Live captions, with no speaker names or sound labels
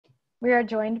We are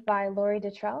joined by Lori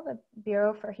Detrell, the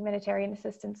Bureau for Humanitarian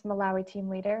Assistance Malawi team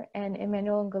leader, and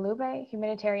Emmanuel Ngulube,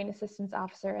 Humanitarian Assistance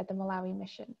Officer at the Malawi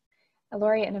Mission.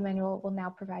 Lori and Emmanuel will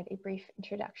now provide a brief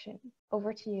introduction.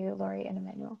 Over to you, Lori and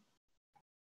Emmanuel.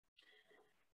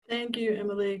 Thank you,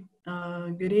 Emily.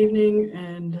 Good evening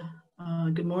and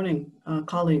good morning,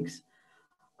 colleagues.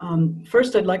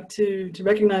 First, I'd like to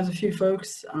recognize a few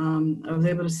folks. I was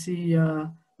able to see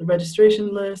the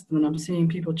registration list, and then I'm seeing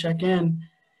people check in.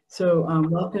 So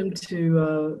welcome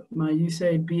to my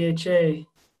USAID BHA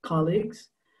colleagues.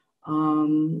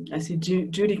 I see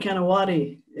Judy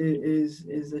Kanawati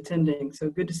is attending, so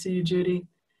good to see you, Judy.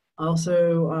 I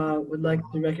also would like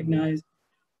to recognize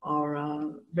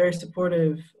our very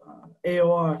supportive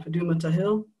AOR, Faduma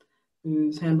Tahil,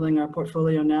 who's handling our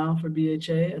portfolio now for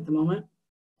BHA at the moment.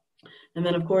 And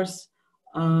then, of course,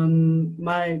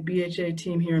 my BHA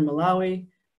team here in Malawi.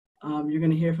 You're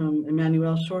going to hear from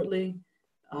Emmanuel shortly.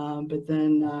 But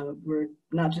then we're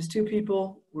not just two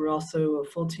people, we're also a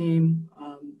full team.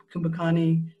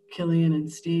 Kumbakani, Killian,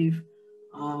 and Steve.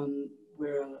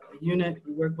 We're a unit,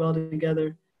 we work well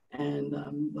together, and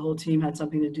the whole team had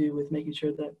something to do with making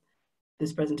sure that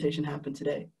this presentation happened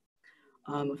today.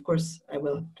 Of course, I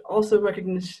will also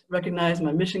recognize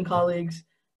my mission colleagues.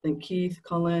 I think Keith,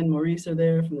 Colin, Maurice are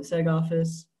there from the SEG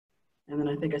office. And then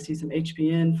I think I see some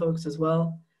HPN folks as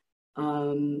well.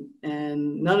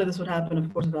 And none of this would happen,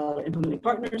 of course, without our implementing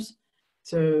partners.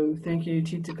 So thank you,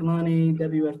 Tita Kalani,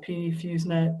 WFP,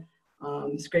 FuseNet.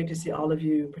 It's great to see all of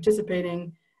you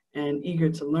participating and eager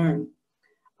to learn.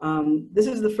 This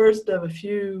is the first of a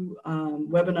few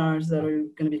webinars that are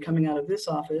going to be coming out of this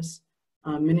office.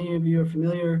 Many of you are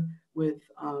familiar with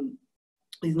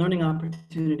these learning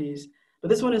opportunities, but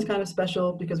this one is kind of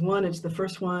special because one, it's the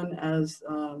first one as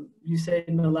USAID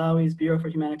Malawi's Bureau for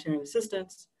Humanitarian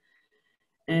Assistance.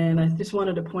 And I just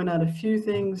wanted to point out a few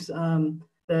things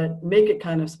that make it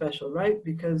kind of special, right?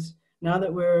 Because now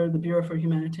that we're the Bureau for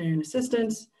Humanitarian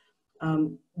Assistance,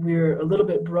 we're a little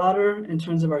bit broader in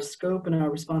terms of our scope and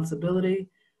our responsibility.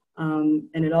 And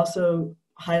it also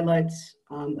highlights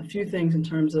a few things in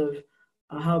terms of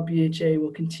how BHA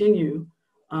will continue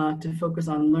to focus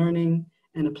on learning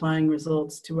and applying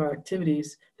results to our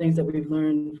activities, things that we've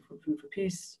learned from Food for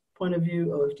Peace point of view,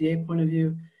 OFDA point of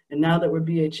view. And now that we're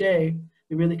BHA,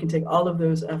 we really can take all of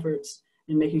those efforts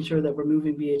in making sure that we're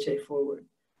moving BHA forward.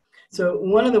 So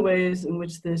one of the ways in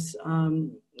which this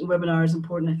webinar is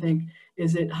important, I think,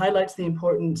 is it highlights the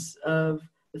importance of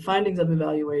the findings of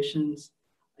evaluations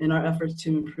in our efforts to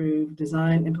improve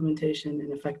design, implementation,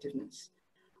 and effectiveness.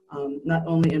 Not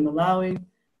only in Malawi,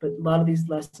 but a lot of these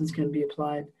lessons can be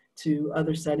applied to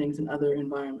other settings and other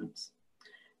environments.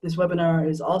 This webinar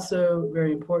is also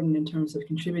very important in terms of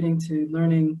contributing to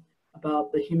learning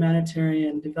about the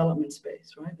humanitarian development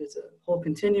space, right? There's a whole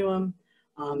continuum.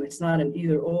 It's not an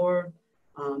either or.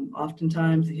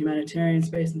 Oftentimes the humanitarian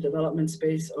space and development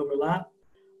space overlap.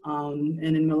 And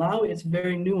in Malawi, it's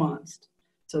very nuanced.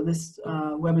 So this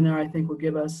webinar, I think, will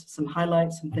give us some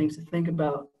highlights and things to think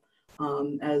about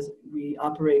as we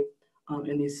operate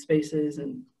in these spaces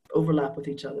and overlap with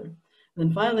each other. And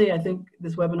then finally, I think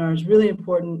this webinar is really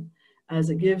important as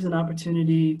it gives an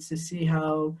opportunity to see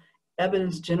how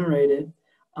evidence generated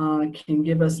can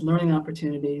give us learning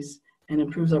opportunities and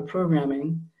improves our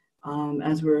programming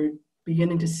as we're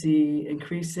beginning to see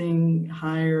increasing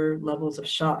higher levels of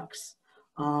shocks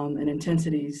and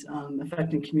intensities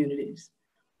affecting communities.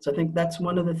 So I think that's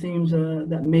one of the themes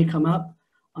that may come up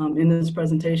in this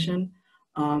presentation.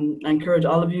 I encourage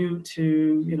all of you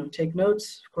to take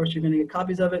notes. Of course, you're going to get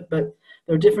copies of it, but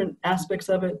there are different aspects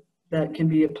of it that can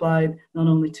be applied not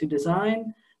only to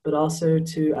design, but also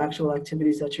to actual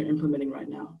activities that you're implementing right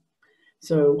now.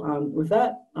 So with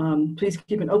that, please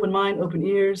keep an open mind, open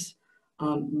ears,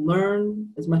 learn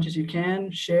as much as you can,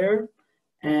 share,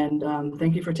 and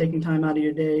thank you for taking time out of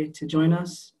your day to join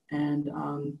us. And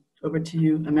over to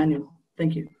you, Emmanuel.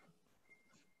 Thank you.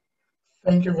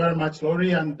 Thank you very much,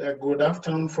 Lori, and good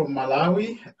afternoon from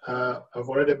Malawi. I've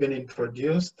already been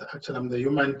introduced. Actually, I'm the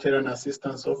Humanitarian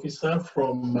Assistance Officer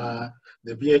from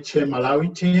the BHA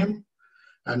Malawi team.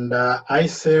 And I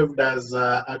served as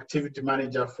activity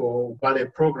manager for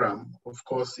UBALE program. Of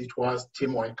course, it was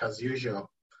teamwork as usual.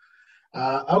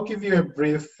 I'll give you a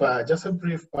brief, just a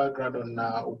brief background on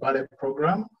UBALE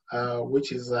program,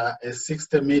 which is a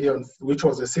 60 million, which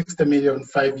was a 60 million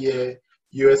 5-year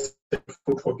US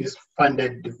Food for Peace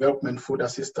funded development food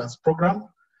assistance program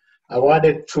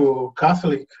awarded to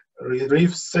Catholic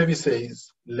Relief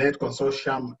Services led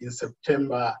consortium in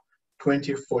September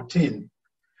 2014.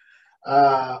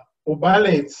 UBALE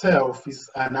itself is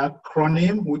an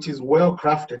acronym which is well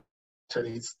crafted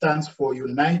actually. It stands for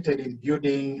United in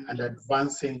Building and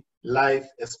Advancing Life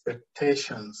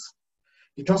Expectations.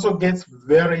 It also gets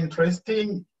very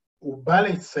interesting.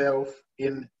 UBALE itself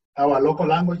in our local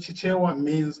language, Chichewa,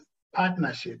 means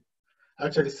partnership,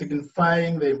 actually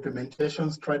signifying the implementation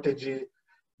strategy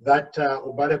that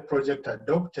UBALE project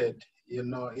adopted,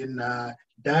 in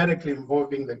directly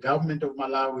involving the government of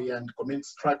Malawi and community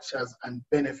structures and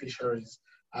beneficiaries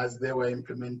as they were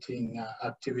implementing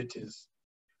activities.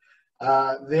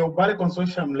 The UBALE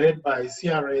consortium led by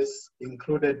CRS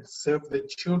included Save the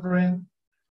Children,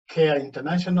 Care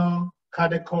International,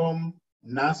 CADECOM,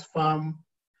 NASFAM,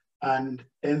 and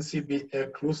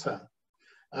NCBA CLUSA.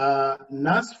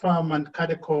 NASFAM and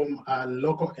CADECOM are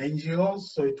local NGOs,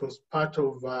 so it was part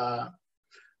of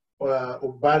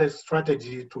UBALE's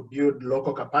strategy to build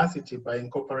local capacity by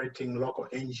incorporating local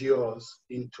NGOs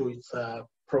into its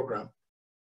program.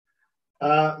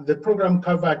 The program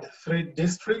covered 3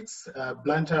 districts,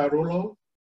 Blantyre Rural,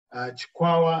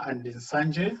 Chikwawa, and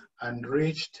Nsanje, and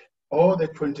reached all the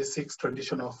 26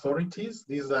 traditional authorities.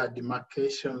 These are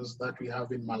demarcations that we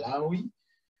have in Malawi,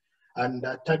 and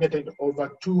targeted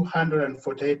over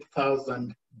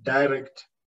 248,000 direct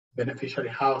beneficiary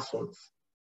households.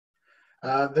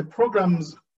 The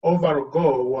program's overall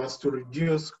goal was to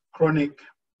reduce chronic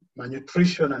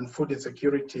malnutrition and food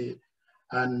insecurity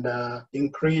and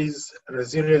increase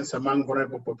resilience among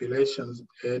vulnerable populations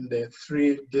in the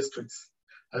 3 districts.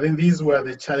 I think these were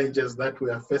the challenges that we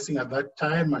are facing at that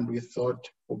time, and we thought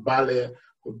UBALE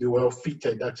would be well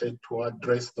fitted actually to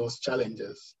address those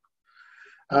challenges.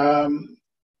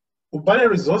 UBALE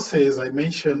resources, I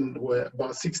mentioned, were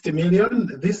about 60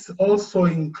 million. This also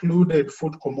included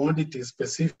food commodities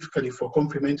specifically for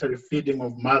complementary feeding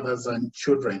of mothers and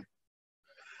children.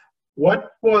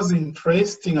 What was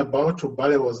interesting about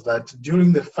UBALE was that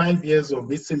during the 5 years of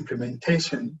its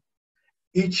implementation,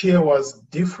 each year was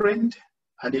different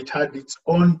and it had its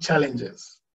own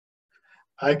challenges.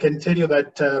 I can tell you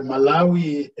that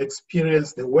Malawi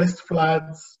experienced the worst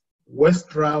floods, worst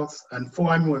droughts, and fall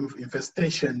animal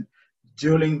infestation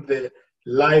during the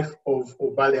life of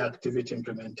UBALE activity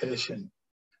implementation.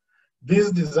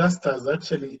 These disasters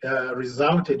actually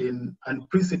resulted in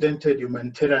unprecedented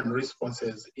humanitarian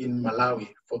responses in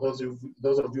Malawi, for those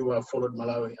of you who have followed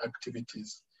Malawi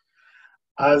activities.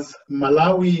 As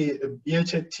Malawi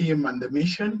BHA team and the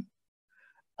mission,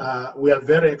 we are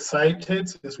very excited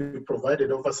since we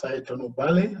provided oversight on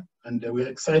UBALE, and we are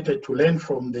excited to learn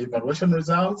from the evaluation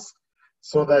results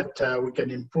so that we can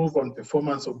improve on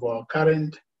performance of our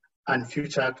current and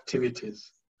future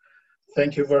activities.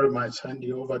 Thank you very much. Hand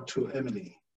you over to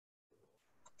Emily.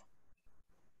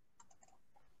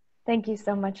 Thank you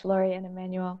so much, Lori and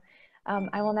Emmanuel.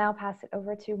 I will now pass it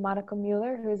over to Monica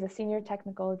Mueller, who is a Senior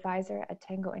Technical Advisor at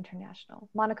Tango International.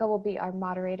 Monica will be our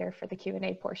moderator for the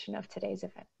Q&A portion of today's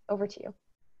event. Over to you.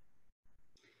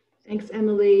 Thanks,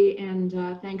 Emily, and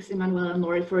thanks, Emmanuel and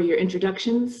Lori, for your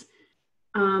introductions.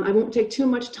 I won't take too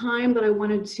much time, but I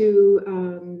wanted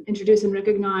to introduce and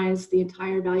recognize the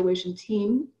entire evaluation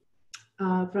team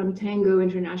from Tango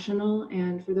International.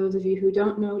 And for those of you who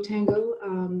don't know Tango,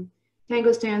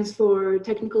 Tango stands for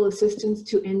Technical Assistance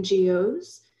to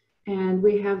NGOs, and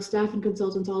we have staff and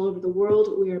consultants all over the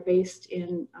world. We are based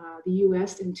in the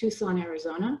US in Tucson,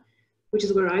 Arizona, which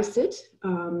is where I sit.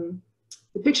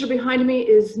 The picture behind me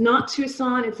is not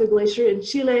Tucson, it's a glacier in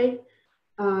Chile.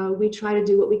 We try to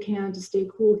do what we can to stay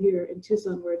cool here in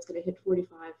Tucson, where it's going to hit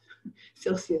 45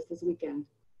 Celsius this weekend.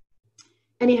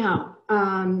 Anyhow,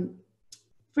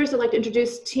 first I'd like to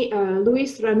introduce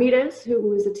Luis Ramirez,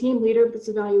 who is the team leader of this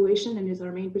evaluation and is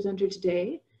our main presenter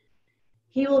today.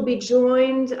 He will be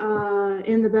joined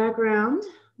in the background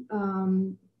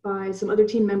by some other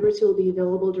team members who will be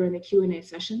available during the Q&A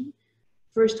session.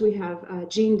 First, we have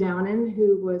Jean Downen,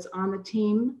 who was on the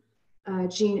team.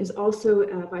 Jean is also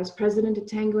Vice President at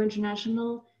Tango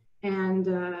International and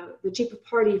the Chief of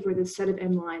Party for this set of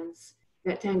M-lines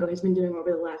that Tango has been doing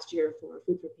over the last year for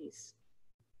Food for Peace.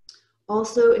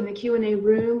 Also in the Q&A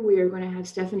room, we are going to have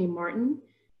Stephanie Martin,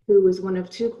 who was one of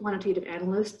 2 quantitative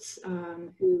analysts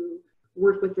who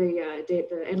worked with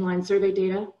the M-line survey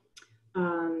data.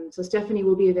 So Stephanie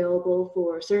will be available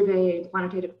for survey and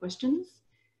quantitative questions.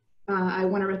 I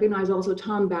want to recognize also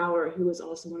Tom Bauer, who is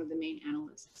also one of the main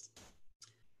analysts.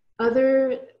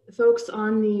 Other folks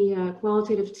on the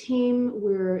qualitative team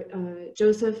were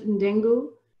Joseph Ndengu,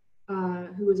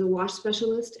 who is a WASH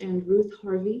specialist, and Ruth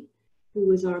Harvey,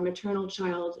 who is our maternal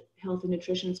child health and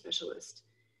nutrition specialist.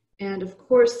 And of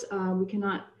course, we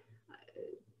cannot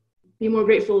be more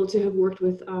grateful to have worked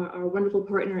with our wonderful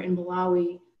partner in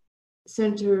Malawi,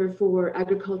 Center for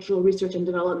Agricultural Research and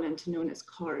Development, known as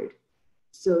CARD.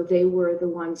 So they were the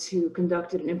ones who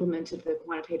conducted and implemented the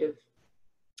quantitative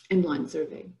inline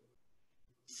survey.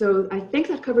 So I think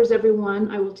that covers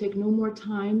everyone. I will take no more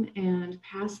time and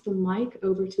pass the mic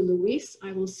over to Luis.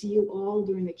 I will see you all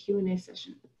during the Q&A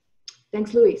session.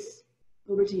 Thanks, Luis.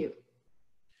 Over to you.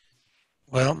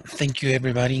 Well, thank you,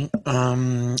 everybody.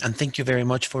 And thank you very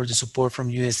much for the support from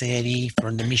USAID,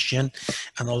 from the mission,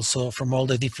 and also from all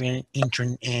the different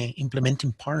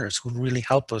implementing partners who really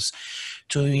help us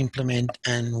to implement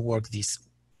and work this.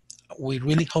 We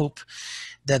really hope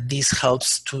that this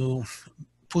helps to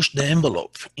push the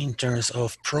envelope in terms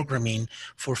of programming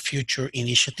for future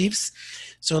initiatives.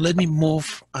 So let me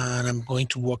move, and I'm going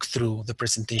to walk through the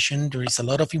presentation. There is a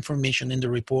lot of information in the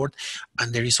report,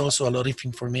 and there is also a lot of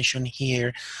information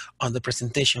here on the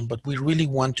presentation, but we really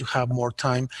want to have more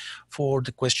time for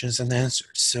the questions and answers.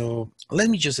 So let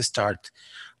me just start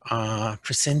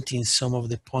presenting some of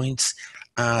the points,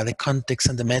 the context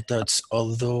and the methods,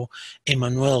 although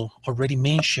Emmanuel already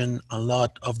mentioned a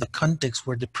lot of the context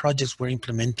where the projects were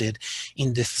implemented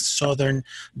in the southern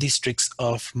districts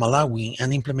of Malawi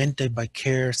and implemented by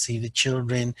CARE, Save the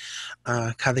Children,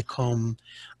 CADECOM,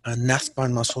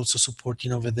 NASPAN was also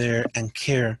supporting over there, and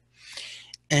CARE.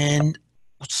 And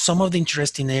some of the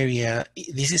interesting area,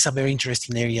 this is a very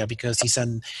interesting area because it's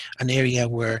an area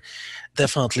where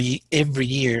definitely every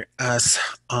year, as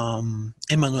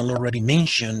Emmanuel already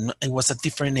mentioned, it was a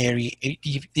different area, a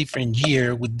different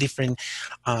year with different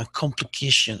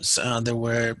complications. There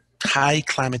were high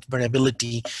climate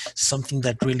variability, something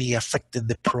that really affected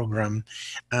the program.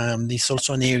 It's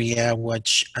also an area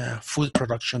which food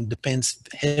production depends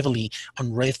heavily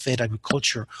on red-fed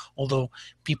agriculture, although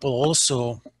people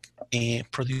also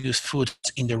produce food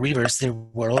in the rivers. They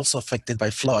were also affected by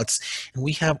floods. And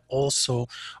we have also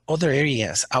other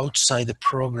areas outside the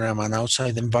program and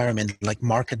outside the environment, like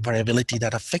market variability,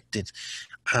 that affected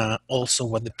also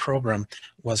what the program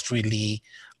was really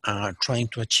trying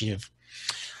to achieve.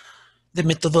 The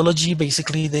methodology,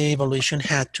 basically the evaluation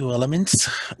had two elements.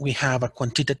 We have a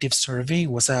quantitative survey,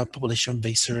 was a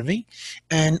population-based survey,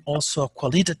 and also a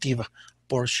qualitative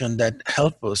portion that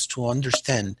helped us to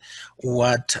understand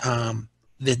what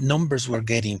the numbers we're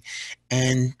getting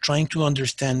and trying to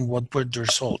understand what were the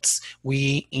results.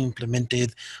 We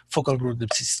implemented focal group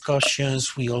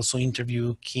discussions. We also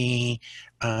interviewed key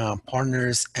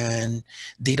partners and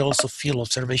did also field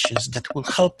observations that will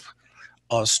help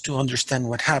us to understand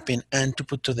what happened and to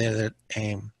put together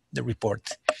the report.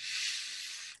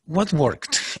 What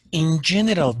worked? In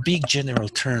general, big general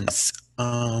terms,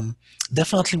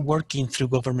 definitely working through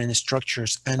government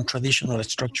structures and traditional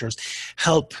structures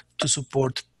help to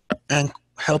support and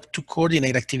help to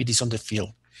coordinate activities on the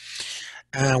field.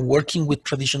 Working with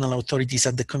traditional authorities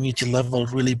at the community level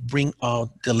really bring out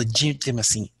the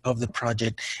legitimacy of the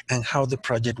project and how the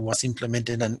project was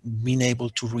implemented, and being able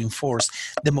to reinforce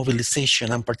the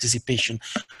mobilization and participation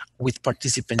with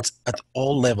participants at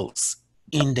all levels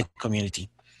in the community.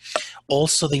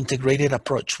 Also, the integrated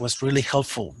approach was really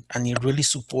helpful, and it really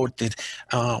supported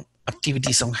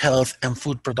activities on health and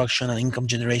food production and income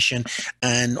generation,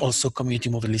 and also community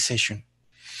mobilization.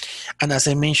 And as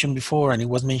I mentioned before, and it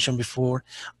was mentioned before,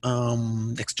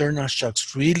 external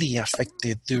shocks really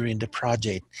affected during the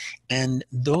project. And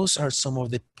those are some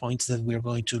of the points that we're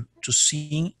going to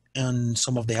see, and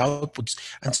some of the outputs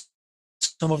and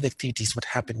some of the activities what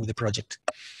happened with the project.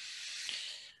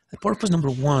 The purpose number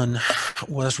one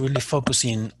was really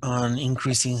focusing on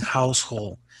increasing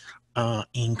household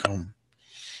income.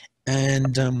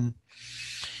 And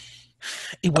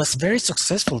it was very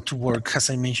successful to work, as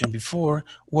I mentioned before,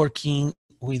 working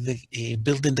with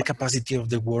building the capacity of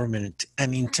the government.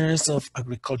 And in terms of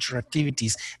agricultural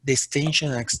activities, the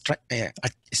extension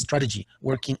strategy,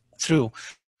 working through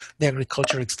the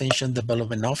agriculture extension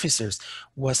development officers,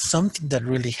 was something that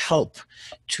really helped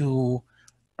to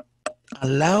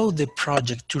allow the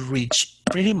project to reach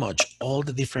pretty much all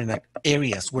the different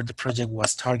areas where the project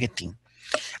was targeting.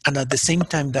 And at the same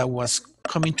time, that was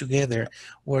coming together,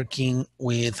 working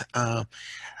with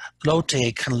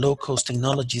low-tech and low-cost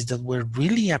technologies that were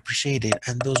really appreciated.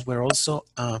 And those were also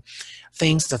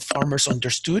things that farmers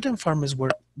understood and farmers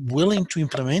were willing to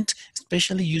implement,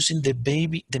 especially using the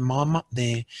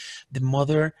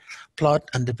mother plot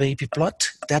and the baby plot.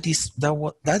 That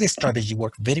strategy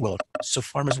worked very well. So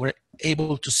farmers were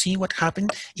able to see what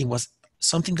happened. It was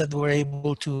something that they were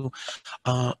able to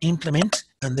implement,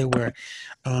 and they were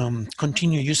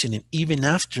continue using it even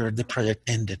after the project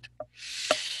ended.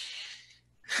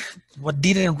 What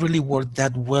didn't really work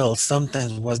that well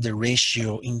sometimes was the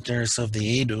ratio in terms of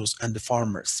the ADOs and the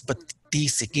farmers. But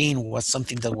this again was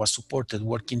something that was supported,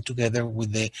 working together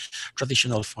with the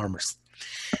traditional farmers.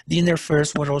 Dinner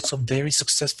fairs were also very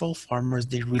successful. Farmers,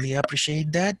 they really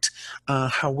appreciate that.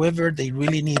 However, they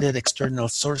really needed external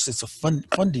sources of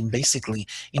funding, basically,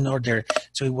 in order,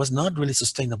 so it was not really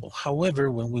sustainable. However,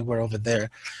 when we were over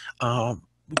there,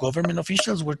 government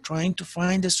officials were trying to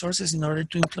find the sources in order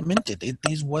to implement it.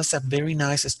 This was a very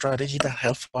nice strategy that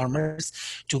helped farmers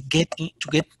to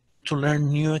to learn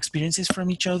new experiences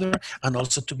from each other, and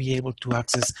also to be able to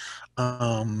access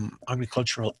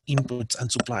agricultural inputs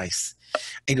and supplies.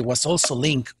 It was also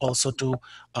linked also to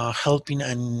helping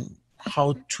and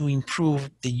how to improve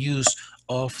the use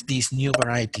of these new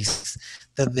varieties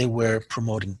that they were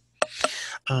promoting.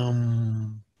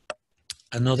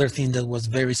 Another thing that was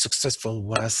very successful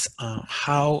was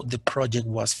how the project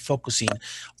was focusing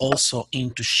also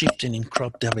into shifting in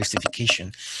crop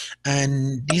diversification.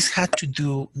 And this had to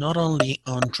do not only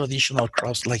on traditional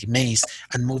crops like maize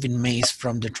and moving maize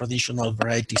from the traditional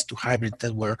varieties to hybrid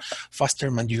that were faster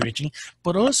maturity,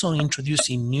 but also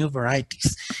introducing new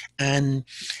varieties. And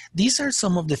these are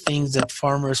some of the things that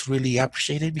farmers really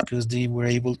appreciated, because they were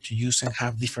able to use and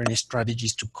have different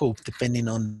strategies to cope depending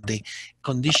on the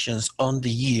conditions on the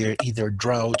year, either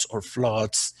droughts or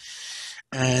floods.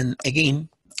 And again,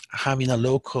 having a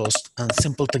low cost and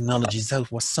simple technologies,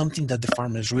 that was something that the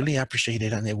farmers really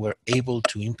appreciated and they were able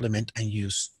to implement and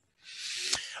use.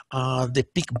 The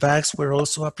pick bags were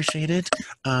also appreciated.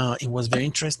 It was very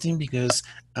interesting because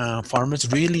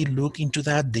farmers really looked into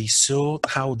that. They saw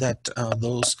how that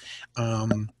those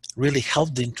really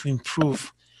helped them to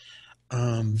improve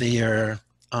their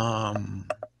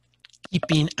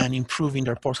keeping and improving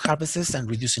their post-harvests and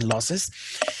reducing losses.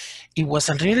 It was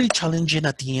a really challenging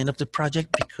at the end of the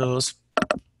project because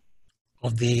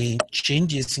of the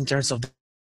changes in terms of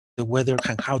the weather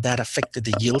and how that affected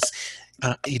the yields.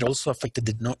 It also affected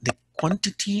the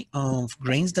quantity of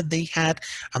grains that they had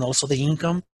and also the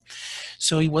income.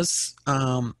 So it was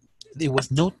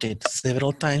noted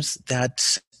several times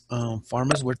that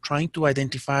farmers were trying to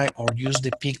identify or use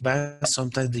the pig bags.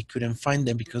 Sometimes they couldn't find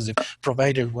them because the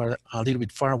providers were a little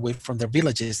bit far away from their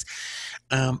villages.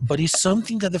 But it's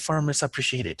something that the farmers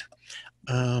appreciated.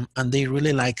 And they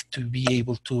really like to be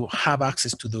able to have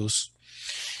access to those.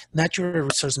 Natural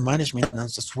resource management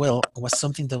as well was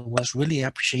something that was really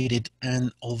appreciated.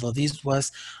 And although this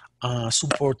was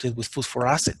supported with food for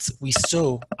assets, we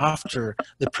saw after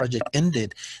the project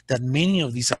ended that many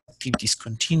of these activities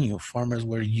continue. Farmers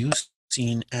were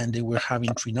using and they were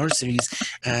having tree nurseries,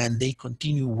 and they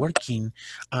continue working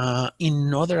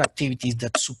in other activities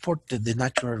that supported the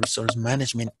natural resource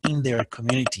management in their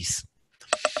communities.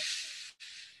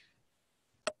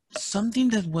 Something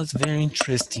that was very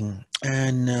interesting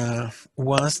and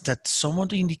was that some of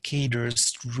the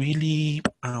indicators really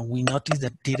we noticed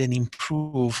that didn't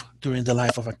improve during the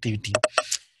life of activity.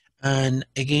 And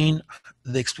again,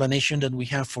 the explanation that we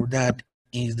have for that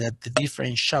is that the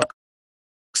different shocks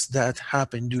that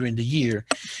happened during the year,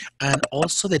 and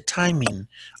also the timing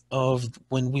of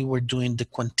when we were doing the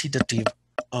quantitative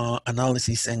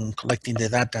analysis and collecting the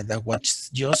data that was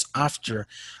just after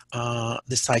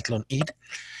the cyclone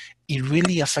it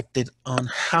really affected on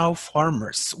how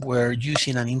farmers were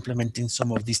using and implementing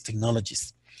some of these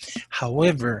technologies.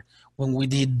 However, when we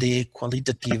did the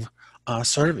qualitative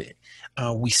survey,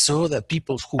 we saw that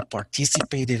people who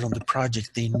participated on the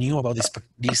project, they knew about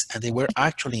this and they were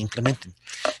actually implementing.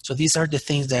 So these are the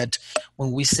things that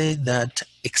when we say that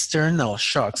external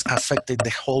shocks affected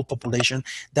the whole population,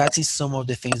 that is some of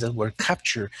the things that were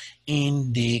captured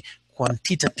in the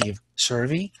quantitative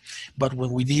survey. But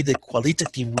when we did the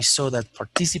qualitative, we saw that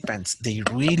participants, they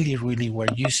really were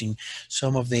using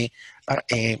some of the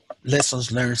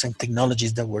lessons learned and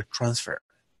technologies that were transferred.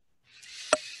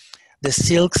 The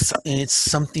silks, it's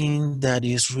something that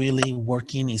is really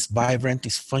working, is vibrant,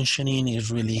 is functioning,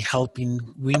 is really helping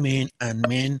women and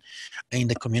men in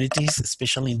the communities,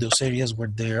 especially in those areas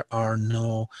where there are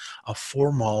no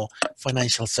formal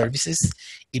financial services.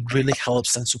 It really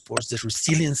helps and supports the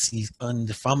resiliency on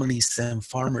the families and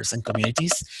farmers and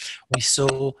communities. We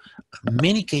saw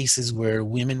many cases where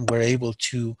women were able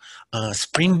to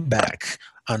spring back,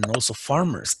 and also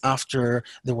farmers after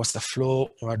there was a flood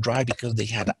or a dry, because they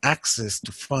had access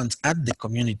to funds at the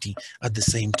community at the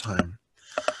same time.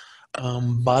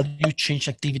 Value change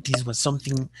activities was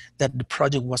something that the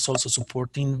project was also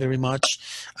supporting very much.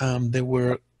 There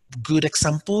were good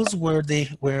examples where they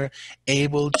were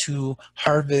able to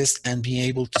harvest and be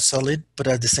able to sell it, but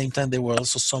at the same time there were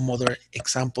also some other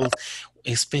examples,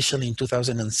 especially in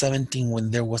 2017 when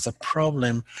there was a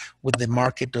problem with the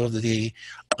market of the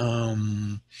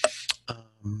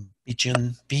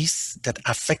pigeon peas that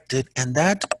affected, and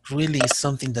that really is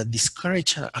something that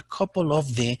discouraged a couple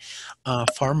of the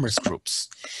farmers groups.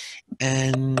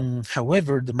 And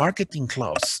however, the marketing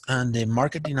clubs and the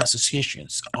marketing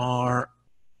associations are,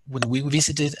 when we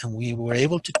visited and we were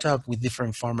able to talk with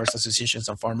different farmers associations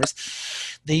and farmers,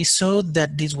 they saw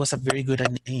that this was a very good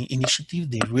initiative.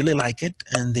 They really like it,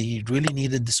 and they really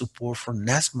needed the support from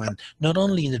NASCMAN, not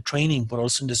only in the training, but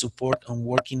also in the support on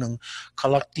working on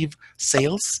collective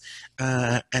sales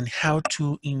and how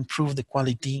to improve the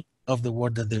quality of the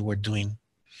work that they were doing.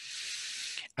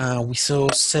 We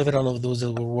saw several of those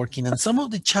that were working, and some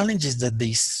of the challenges that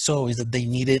they saw is that they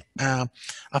needed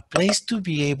a place to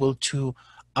be able to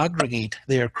aggregate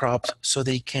their crops so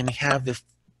they can have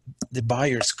the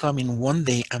buyers come in one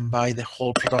day and buy the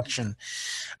whole production,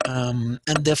 and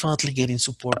definitely getting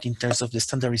support in terms of the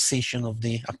standardization of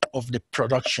the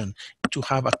production to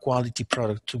have a quality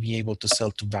product to be able to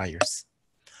sell to buyers.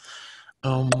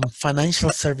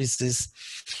 Financial services,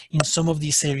 in some of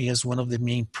these areas, one of the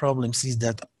main problems is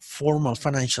that formal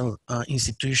financial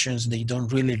institutions, they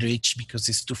don't really reach because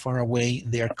it's too far away.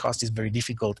 Their cost is very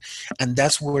difficult. And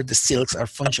that's where the silks are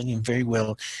functioning very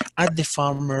well at the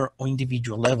farmer or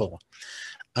individual level.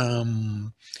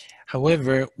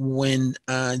 However, when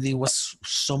there was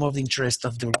some of the interest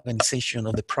of the organization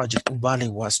of the project, UBALE,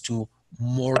 was to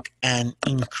work and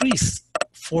increase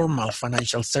formal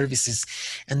financial services,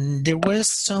 and there were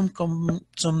some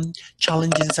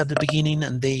challenges at the beginning,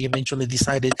 and they eventually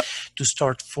decided to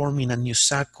start forming a new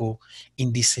SACO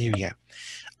in this area.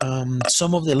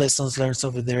 Some of the lessons learned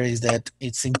over there is that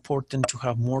it's important to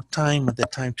have more time at the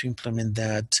time to implement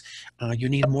that. You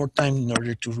need more time in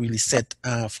order to really set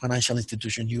a financial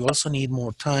institution. You also need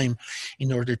more time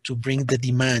in order to bring the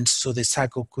demand so the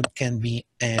SACO can be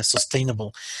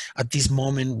sustainable. At this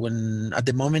moment, at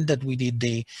the moment that we did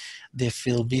the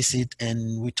field visit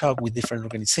and we talked with different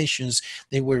organizations,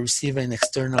 they were receiving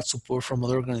external support from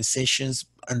other organizations,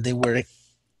 and they were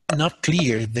not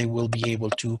clear they will be able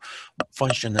to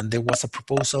function, and there was a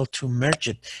proposal to merge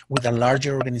it with a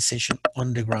larger organization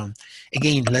on the ground.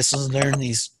 Again, lessons learned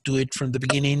is do it from the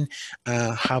beginning,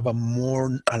 have a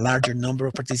larger number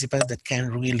of participants that can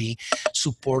really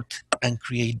support and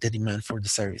create the demand for the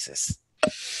services.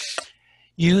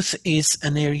 Youth is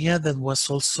an area that was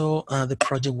also, the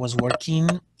project was working.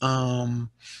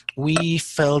 We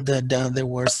felt that there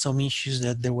were some issues,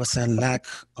 that there was a lack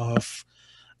of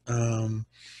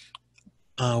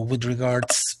with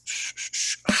regards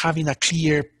having a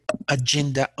clear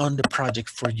agenda on the project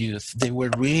for youth. They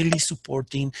were really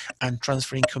supporting and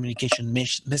transferring communication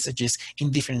messages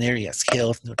in different areas,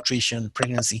 health, nutrition,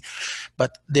 pregnancy,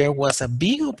 but there was a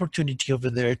big opportunity over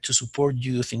there to support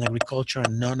youth in agriculture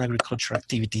and non-agricultural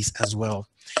activities as well.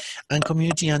 And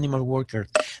community animal worker.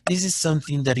 This is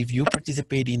something that if you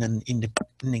participate in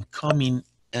the coming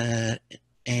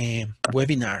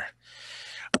webinar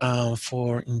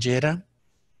for Ingera,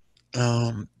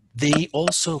 they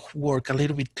also work a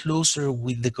little bit closer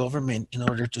with the government in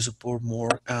order to support more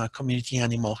community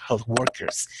animal health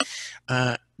workers.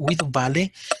 With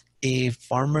UBALE,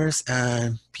 farmers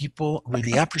and people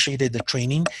really appreciated the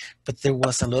training, but there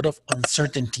was a lot of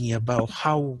uncertainty about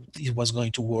how it was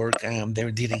going to work.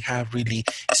 They didn't have really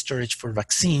storage for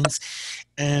vaccines,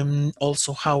 and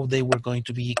also how they were going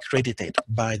to be credited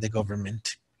by the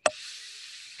government.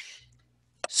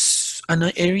 An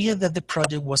area that the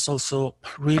project was also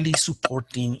really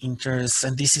supporting in terms,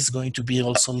 and this is going to be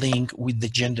also linked with the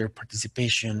gender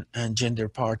participation and gender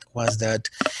part, was that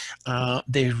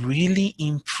they really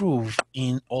improve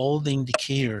in all the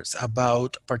indicators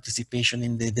about participation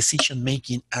in the decision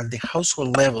making at the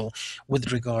household level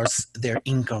with regards their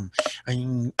income.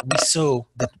 And we saw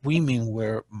that women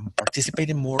were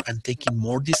participating more and taking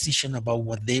more decision about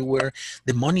what they were,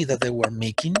 the money that they were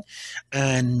making,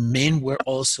 and men were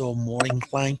also more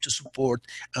inclined to support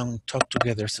and talk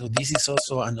together. So this is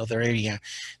also another area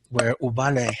where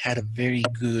UBALE had a very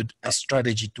good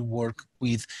strategy to work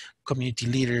with community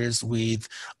leaders, with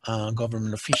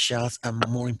government officials, and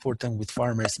more important, with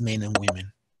farmers, men and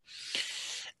women.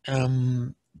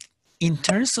 In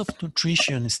terms of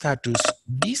nutrition status,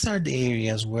 these are the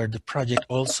areas where the project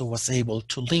also was able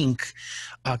to link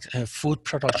food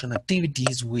production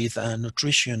activities with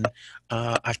nutrition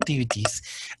activities.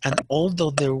 And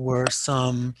although there were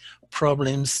some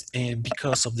problems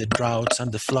because of the droughts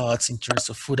and the floods in terms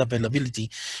of food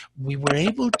availability, we were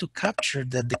able to capture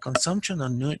that the consumption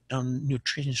on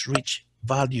nutrients-rich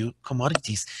value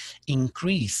commodities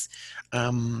increase.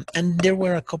 And there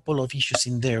were a couple of issues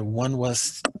in there. One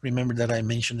was, remember that I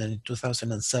mentioned that in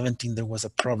 2017 there was a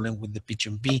problem with the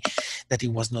pigeon bee, that it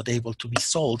was not able to be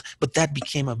sold, but that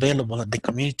became available at the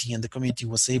community, and the community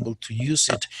was able to use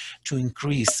it to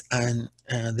increase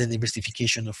the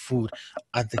diversification of food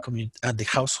at the community, at the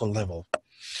household level.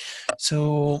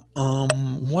 So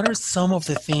what are some of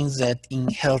the things that in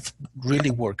health really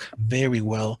work very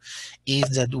well is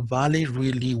that UBALE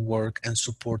really worked and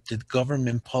supported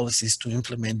government policies to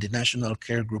implement the national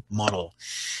care group model.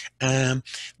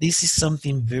 This is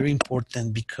something very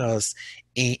important because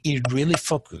it really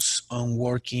focused on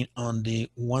working on the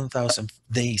 1,000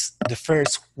 days, the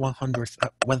first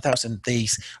 1,000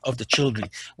 days of the children,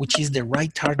 which is the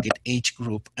right target age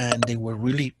group, and they were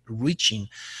really reaching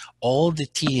all the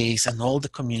TAs and all the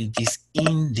communities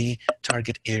in the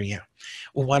target area.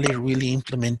 UBALE really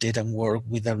implemented and worked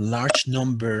with a large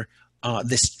number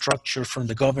the structure from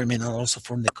the government and also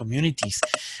from the communities,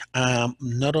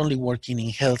 not only working in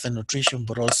health and nutrition,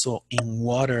 but also in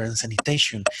water and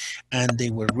sanitation. And they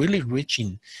were really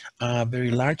reaching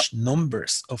very large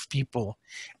numbers of people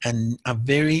and a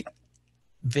very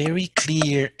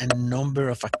clear and number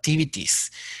of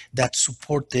activities that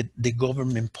supported the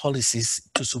government policies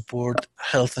to support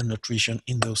health and nutrition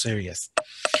in those areas.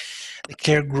 The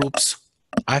care groups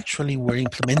actually were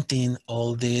implementing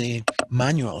all the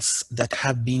manuals that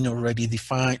have been already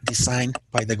designed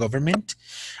by the government.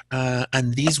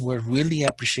 And these were really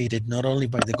appreciated not only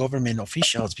by the government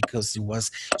officials because it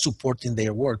was supporting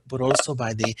their work, but also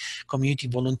by the community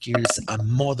volunteers and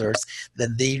mothers,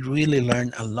 that they really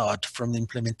learned a lot from the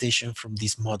implementation from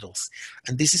these models.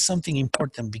 And this is something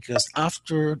important because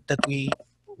after that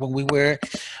when we were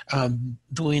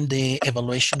doing the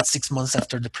evaluation 6 months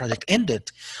after the project ended,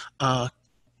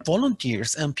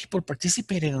 volunteers and people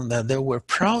participating in that, they were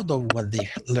proud of what they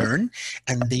learned,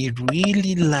 and they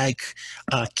really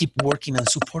keep working and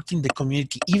supporting the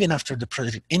community even after the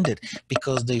project ended,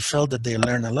 because they felt that they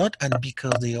learned a lot and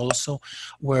because they also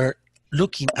were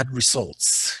looking at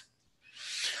results.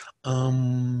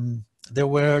 There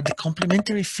were the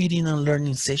complementary feeding and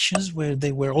learning sessions where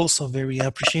they were also very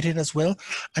appreciated as well.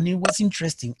 And it was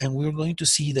interesting. And we were going to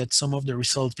see that some of the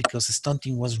results, because the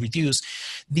stunting was reduced,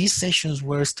 these sessions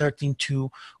were starting to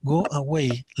go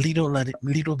away little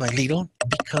by little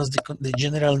because the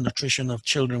general nutrition of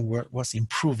children was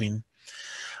improving.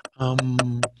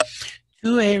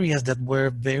 Two areas that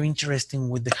were very interesting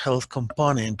with the health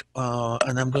component,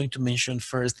 and I'm going to mention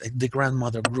first the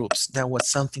grandmother groups. That was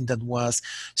something that was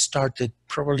started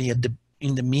probably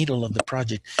in the middle of the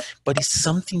project, but it's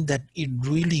something that it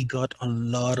really got a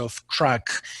lot of track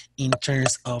in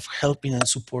terms of helping and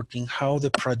supporting how the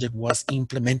project was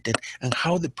implemented and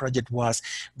how the project was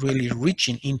really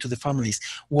reaching into the families,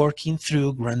 working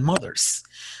through grandmothers.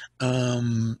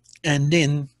 And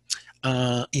then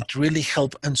it really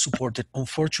helped and supported.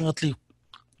 Unfortunately,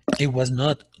 it was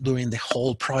not during the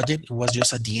whole project, it was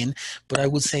just at the end, but I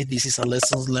would say this is a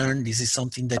lessons learned. This is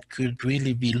something that could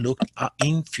really be looked at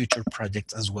in future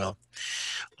projects as well.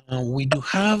 We do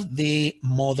have the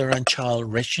mother and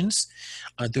child rations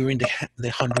during the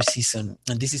hundred season.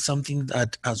 And this is something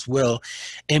that as well,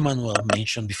 Emmanuel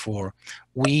mentioned before.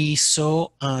 We saw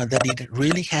that it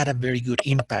really had a very good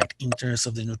impact in terms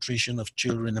of the nutrition of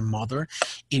children and mother.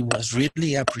 It was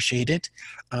really appreciated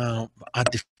at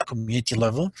the community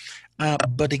level.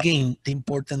 But again, the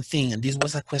important thing, and this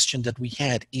was a question that we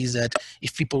had, is that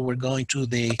if people were going to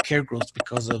the care groups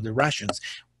because of the rations,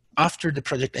 after the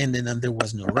project ended and there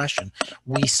was no ration,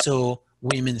 we saw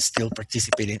women still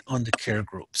participating on the care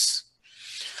groups.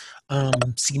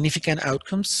 Significant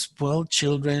outcomes, well,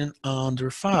 children under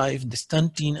 5, the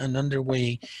stunting and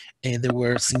underweight, there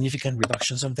were significant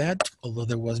reductions of that, although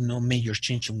there was no major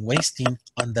change in wasting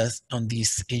on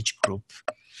this age group.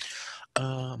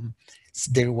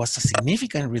 There was a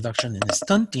significant reduction in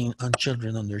stunting on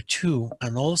children under 2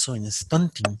 and also in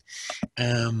stunting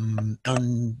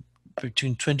on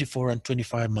between 24 and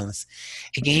 25 months.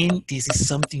 Again, this is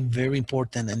something very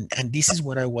important, and this is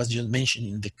what I was just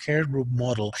mentioning. The care group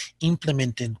model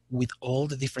implemented with all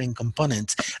the different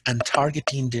components and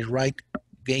targeting the right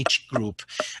age group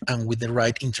and with the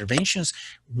right interventions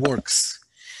works.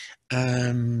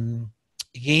 Again,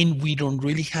 we don't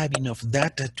really have enough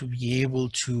data to be able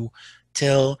to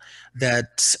tell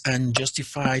that and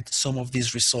justify some of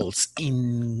these results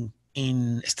in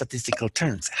in statistical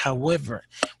terms. However,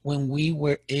 when we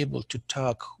were able to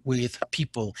talk with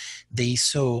people, they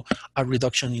saw a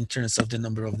reduction in terms of the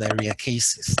number of diarrhea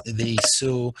cases. They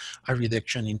saw a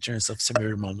reduction in terms of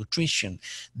severe malnutrition.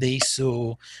 They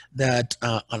saw that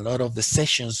a lot of the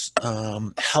sessions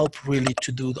help really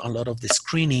to do a lot of the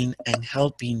screening and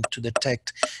helping to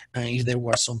detect if there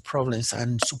were some problems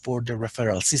and support the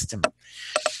referral system.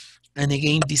 And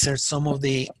again, these are some of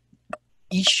the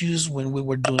issues when we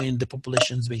were doing the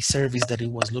populations-based service, that it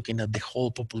was looking at the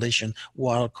whole population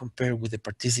while compared with the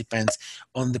participants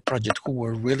on the project who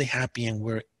were really happy and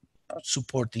were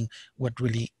supporting what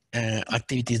really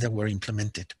activities that were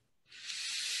implemented.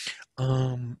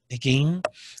 Again,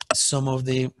 some of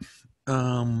the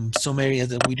some areas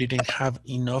that we didn't have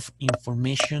enough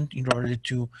information in order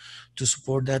to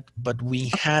support that, but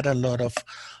we had a lot of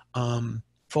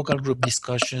focal group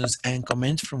discussions and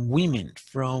comments from women,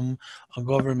 from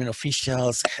government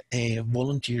officials,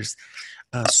 volunteers,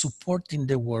 supporting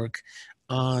the work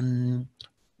on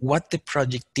what the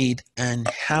project did and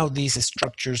how these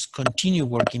structures continue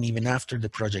working even after the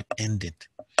project ended.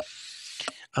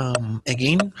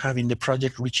 Again, having the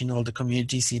project reaching all the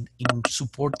communities, it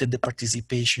supported the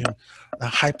participation,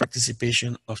 high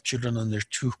participation of children under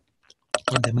 2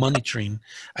 on the monitoring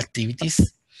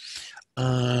activities.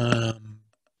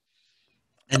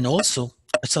 And also,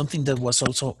 something that was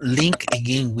also linked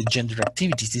again with gender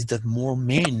activities is that more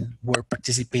men were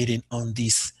participating on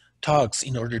these talks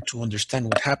in order to understand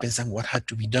what happens and what had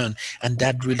to be done. And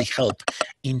that really helped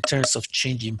in terms of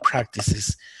changing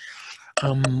practices.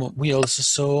 We also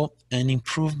saw an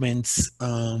improvements,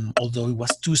 although it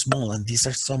was too small, and these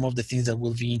are some of the things that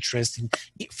will be interesting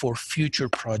for future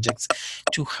projects,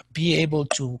 to be able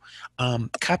to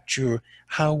capture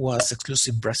how was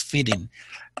exclusive breastfeeding.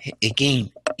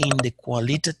 Again, in the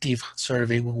qualitative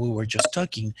survey when we were just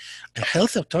talking,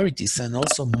 health authorities and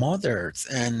also mothers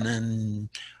and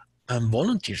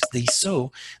volunteers, they saw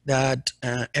that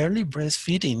early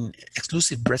breastfeeding,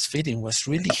 exclusive breastfeeding, was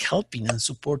really helping and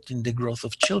supporting the growth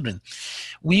of children.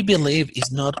 We believe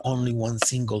it's not only one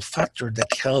single factor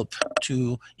that helped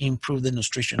to improve the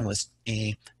nutritional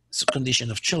condition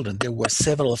of children. There were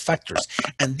several factors,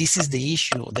 and this is the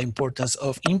issue, the importance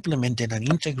of implementing an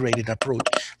integrated approach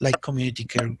like community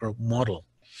care group model.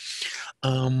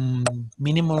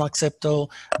 Minimal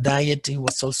acceptable diet, it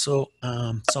was also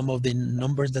some of the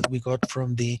numbers that we got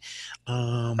from the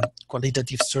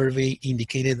qualitative survey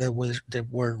indicated that there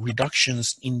were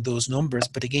reductions in those numbers.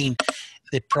 But again,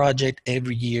 the project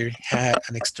every year had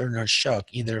an external shock,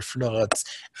 either floods,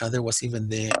 there was even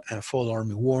the fall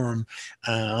armyworm,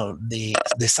 the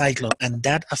cyclone, and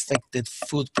that affected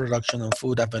food production and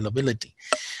food availability,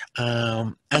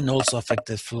 and also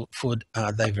affected food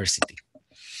diversity.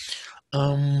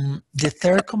 The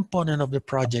third component of the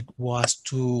project was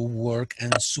to work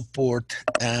and support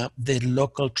the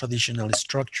local traditional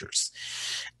structures.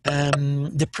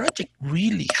 The project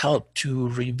really helped to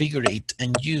reinvigorate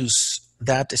and use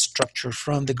that structure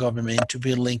from the government to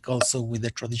be linked also with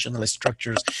the traditional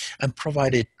structures, and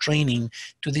provided training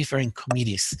to different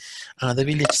committees. The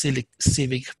Village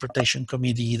Civic Protection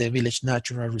Committee, the Village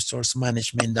Natural Resource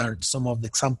Management are some of the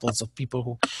examples of people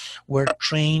who were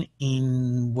trained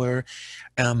in, were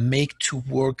made to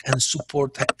work and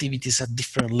support activities at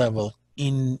different level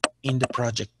in the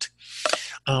project.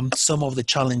 Some of the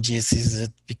challenges is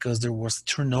that because there was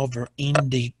turnover in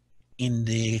the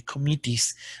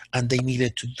committees, and they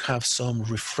needed to have some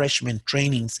refreshment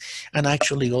trainings, and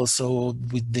actually also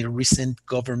with the recent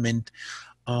government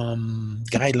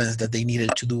guidelines that they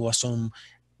needed to do some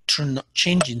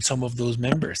changing some of those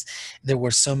members. There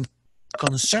were some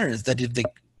concerns that if the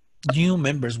new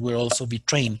members will also be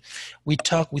trained. We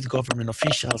talked with government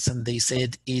officials, and they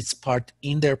said it's part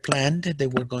in their plan that they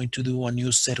were going to do a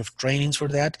new set of trainings for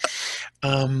that.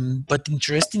 But the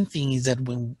interesting thing is that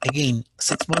when, again,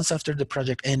 6 months after the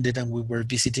project ended and we were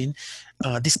visiting,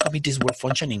 these committees were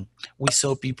functioning. We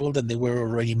saw people that they were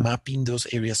already mapping those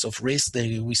areas of risk.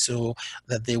 We saw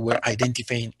that they were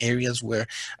identifying areas where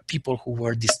people who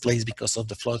were displaced because of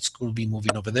the floods could be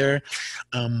moving over there.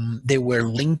 They were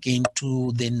linking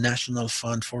to the National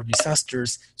Fund for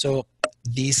Disasters. So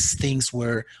these things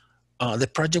were, the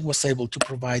project was able to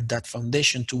provide that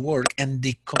foundation to work, and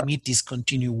the committees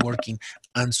continue working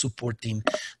and supporting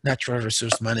natural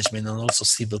resource management and also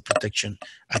civil protection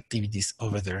activities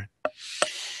over there.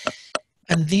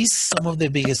 And these some of the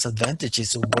biggest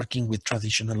advantages of working with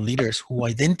traditional leaders who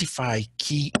identify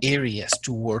key areas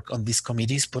to work on these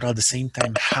committees, but at the same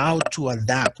time, how to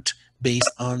adapt based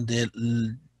on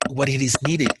what it is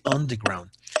needed on the ground.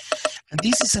 And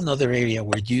this is another area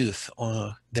where youth,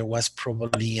 there was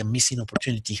probably a missing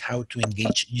opportunity how to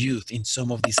engage youth in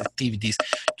some of these activities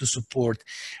to support,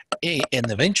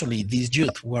 and eventually these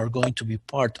youth who are going to be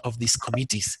part of these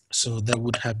committees. So that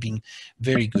would have been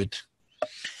very good.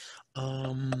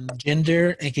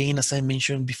 Gender, again, as I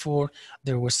mentioned before,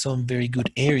 there were some very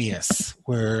good areas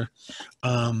where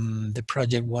the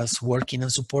project was working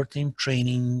and supporting,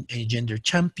 training gender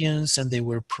champions, and they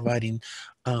were providing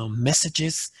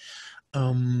messages.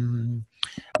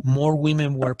 More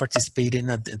women were participating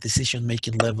at the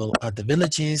decision-making level at the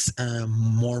villages.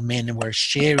 More men were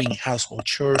sharing household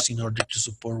chores in order to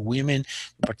support women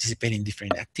to participate in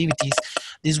different activities.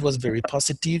 This was very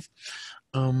positive.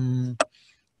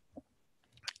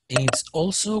 It's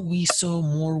also, we saw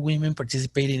more women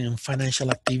participating in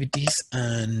financial activities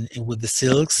and with the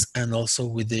silks, and also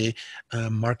with the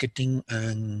marketing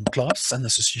and clubs and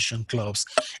association clubs.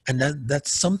 And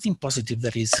that's something positive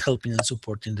that is helping and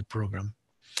supporting the program.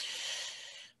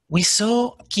 We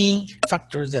saw key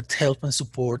factors that help and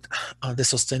support the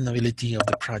sustainability of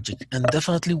the project, and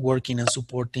definitely working and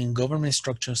supporting government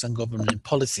structures and government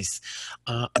policies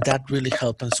that really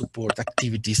help and support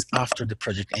activities after the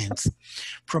project ends.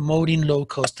 Promoting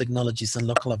low-cost technologies and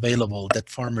local available that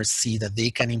farmers see that they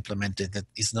can implement it, that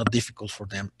is not difficult for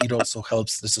them. It also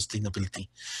helps the sustainability.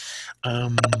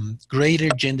 Greater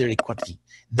gender equity.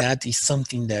 That is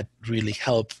something that really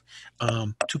helps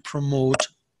to promote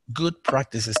good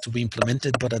practices to be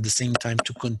implemented, but at the same time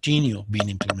to continue being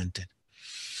implemented.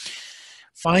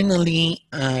 Finally,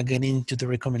 getting into the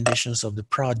recommendations of the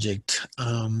project,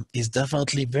 is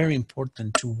definitely very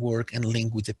important to work and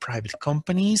link with the private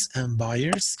companies and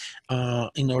buyers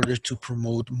in order to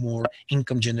promote more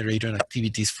income generator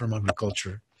activities from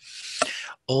agriculture.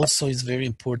 Also, it's very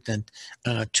important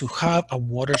to have a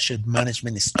watershed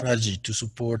management strategy to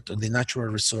support the natural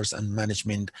resource and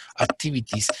management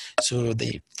activities, so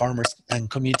the farmers and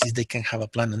communities, they can have a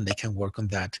plan and they can work on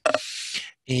that.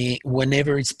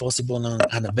 Whenever it's possible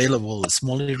and available,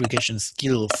 small irrigation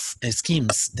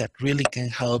schemes that really can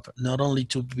help not only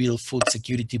to build food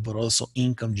security, but also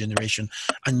income generation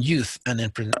and youth and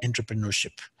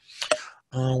entrepreneurship.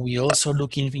 We also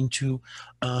looking into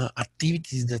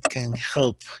activities that can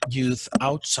help youth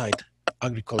outside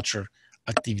agriculture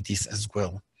activities as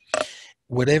well.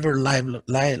 Whatever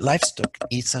livestock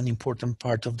is an important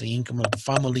part of the income of the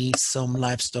family, some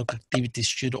livestock activities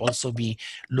should also be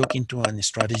looked into a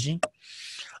strategy.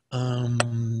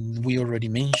 We already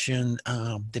mentioned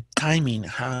the timing,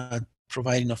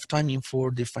 provide enough timing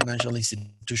for the financial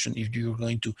institution if you're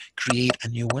going to create a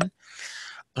new one.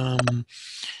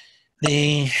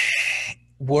 They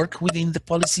work within the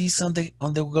policies on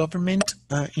the government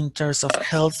in terms of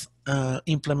health,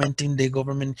 implementing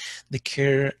the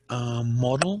care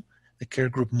model. The care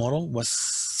group model was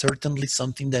certainly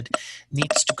something that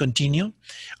needs to continue.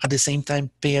 At the same time,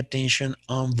 pay attention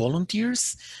on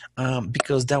volunteers,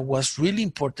 because that was really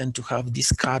important to have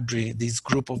this cadre, this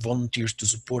group of volunteers to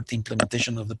support the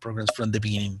implementation of the programs from the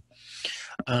beginning.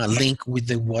 Link with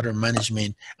the water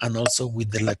management and also with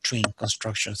the latrine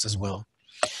constructions as well.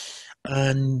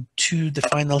 And the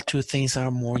final two things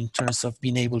are more in terms of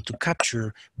being able to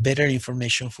capture better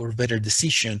information for better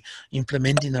decision,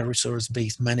 implementing a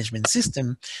resource-based management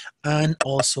system, and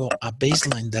also a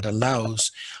baseline that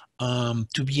allows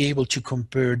to be able to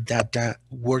compare data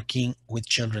working with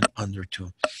children under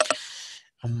 2.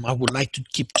 I would like to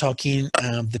keep talking.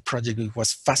 The project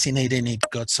was fascinating. It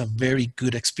got some very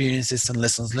good experiences and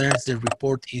lessons learned. The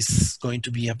report is going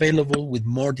to be available with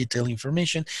more detailed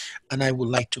information. And I would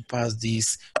like to pass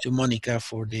this to Monica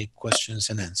for the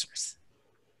questions and answers.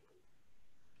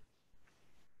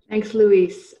 Thanks,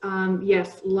 Luis.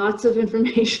 Yes, lots of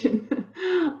information.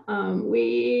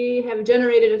 We have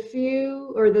generated a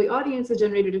few, or the audience has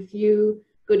generated a few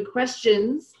good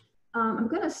questions. I'm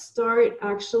going to start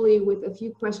actually with a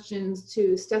few questions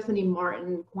to Stephanie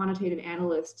Martin, quantitative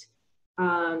analyst,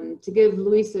 to give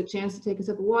Luis a chance to take a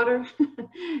sip of water,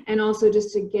 and also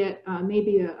just to get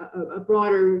maybe a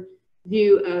broader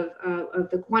view of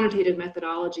the quantitative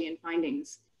methodology and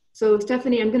findings. So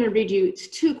Stephanie, I'm going to read you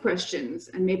 2 questions,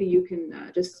 and maybe you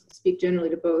can just speak generally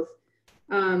to both.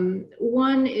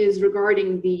 One is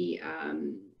regarding the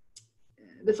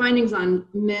findings on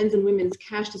men's and women's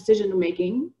cash decision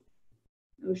making.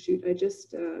 Oh shoot, I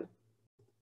just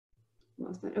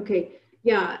lost that. Okay,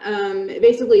 yeah,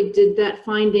 basically, did that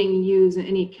finding use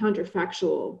any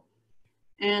counterfactual?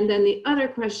 And then the other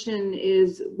question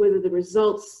is whether the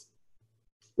results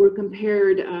were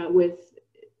compared with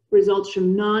results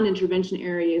from non-intervention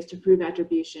areas to prove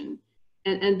attribution.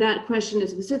 And that question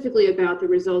is specifically about the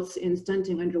results in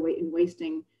stunting, underweight, and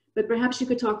wasting. but perhaps you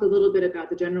could talk a little bit about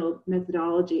the general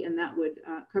methodology, and that would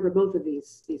cover both of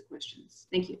these questions.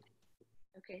 Thank you.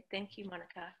 Okay, thank you,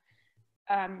 Monica.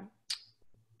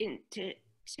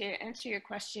 To answer your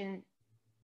question,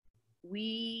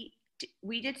 we're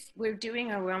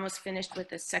almost finished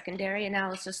with a secondary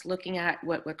analysis looking at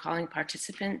what we're calling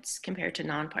participants compared to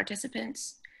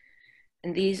non-participants.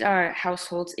 And these are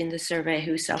households in the survey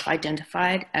who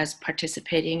self-identified as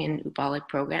participating in UBALE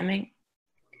programming.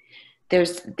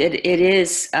 It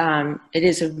is a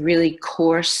really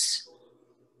coarse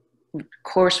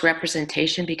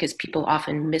representation because people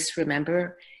often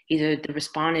misremember. Either the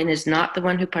respondent is not the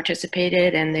one who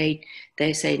participated and they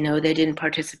say no, they didn't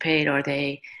participate, or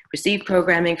they received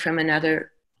programming from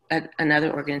another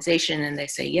organization and they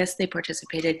say yes, they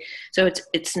participated. So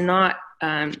it's not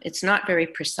very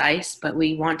precise, but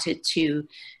we wanted to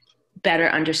better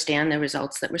understand the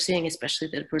results that we're seeing, especially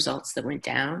the results that went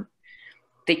down.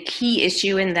 The key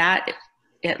issue in that,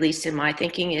 at least in my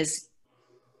thinking, is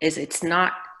it's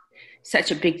not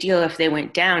such a big deal if they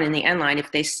went down in the end line.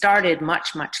 If they started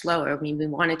much, much lower, I mean, we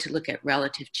wanted to look at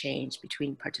relative change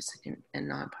between participant and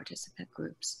non-participant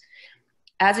groups.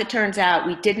 As it turns out,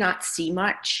 we did not see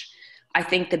much. I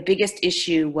think the biggest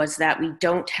issue was that we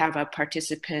don't have a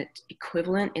participant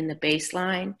equivalent in the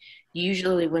baseline.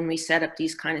 Usually when we set up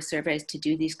these kind of surveys to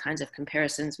do these kinds of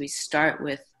comparisons, we start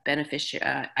with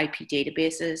IP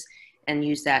databases and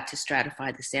use that to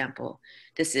stratify the sample.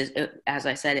 This is, as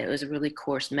I said, it was a really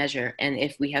coarse measure. And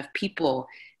if we have people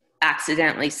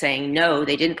accidentally saying, no,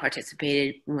 they didn't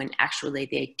participate when actually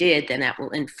they did, then that will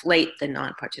inflate the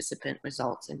non-participant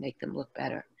results and make them look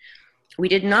better. We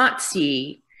did not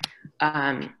see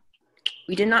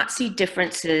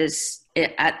differences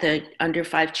at the under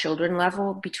 5 children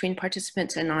level between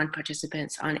participants and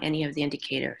non-participants on any of the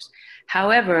indicators.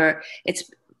 However, it's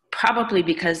probably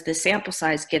because the sample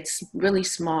size gets really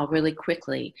small really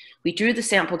quickly. We drew the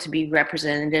sample to be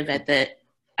representative at the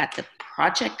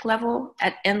project level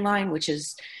at N-line, which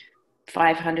is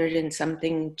 500 and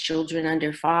something children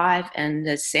under 5, and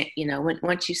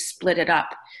once you split it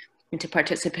up into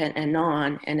participant and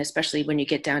non, and especially when you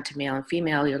get down to male and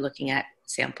female, you're looking at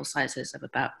sample sizes of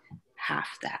about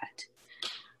half that.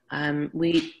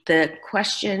 The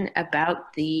question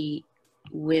about the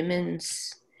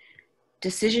women's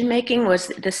decision-making was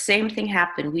the same thing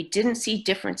happened. We didn't see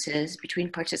differences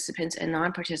between participants and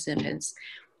non-participants,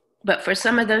 but for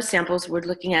some of those samples, we're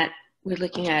looking at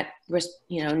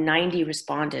 90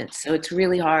 respondents. So it's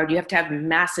really hard. You have to have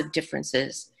massive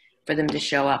differences for them to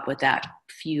show up with that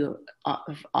few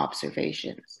of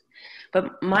observations.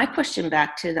 But my question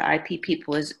back to the IP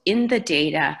people is, in the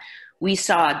data, we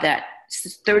saw that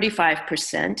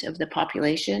 35% of the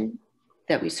population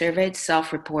that we surveyed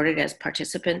self-reported as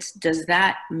participants. Does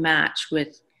that match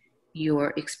with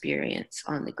your experience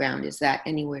on the ground? Is that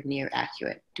anywhere near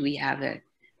accurate? Do we have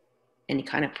any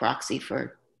kind of proxy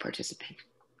for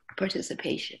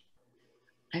participation?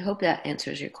 I hope that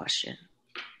answers your question.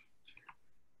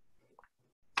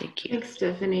 Thank you. Thanks,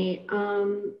 Stephanie.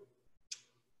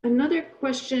 Another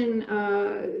question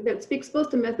that speaks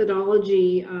both to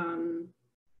methodology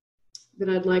that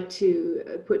I'd like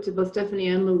to put to both Stephanie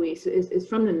and Luis is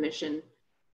from the mission.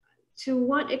 To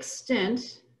what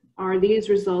extent are these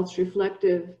results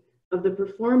reflective of the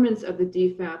performance of the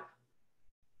DFAP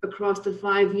across the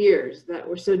 5 years that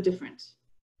were so different?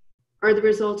 Are the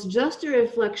results just a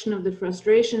reflection of the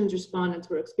frustrations respondents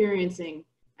were experiencing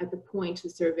at the point the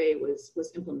survey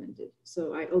was implemented?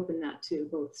 So I open that to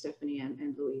both Stephanie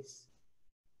and Luis.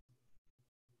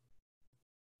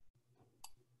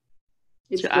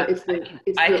 It's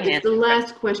the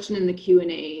last question in the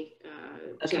Q&A.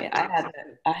 Okay,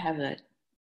 I have a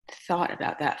thought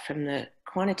about that from the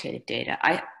quantitative data.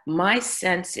 My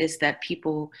sense is that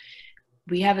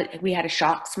we had a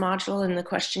shocks module in the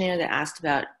questionnaire that asked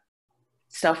about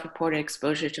self-reported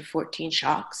exposure to 14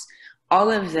 shocks. All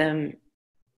of them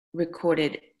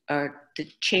recorded, or the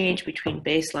change between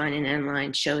baseline and end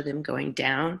line show them going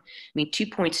down. I mean, 2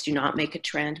 points do not make a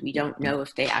trend. We don't know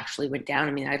if they actually went down.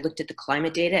 I mean, I looked at the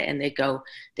climate data and they go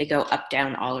up,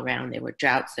 down, all around. There were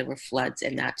droughts, there were floods,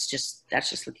 and that's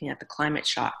just looking at the climate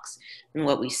shocks. And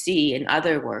what we see in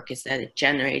other work is that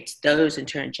those in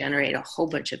turn generate a whole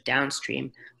bunch of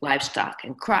downstream livestock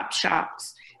and crop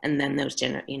shocks, and then those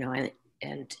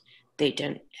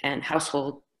and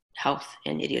household health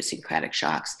and idiosyncratic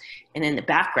shocks. And in the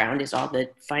background is all the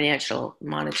financial,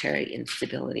 monetary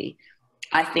instability.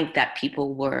 I think that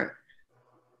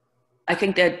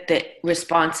the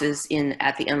responses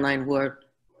at the end line were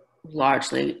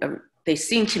largely, they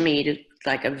seem to me to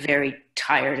like a very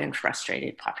tired and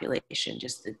frustrated population.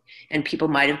 And people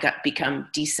might have become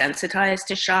desensitized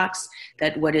to shocks,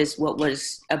 that what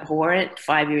was abhorrent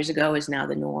 5 years ago is now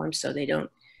the norm, so they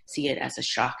don't see it as a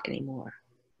shock anymore.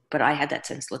 But I had that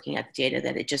sense looking at the data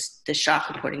that the shock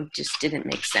reporting just didn't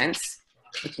make sense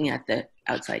looking at the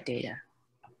outside data.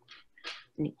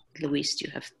 Luis, do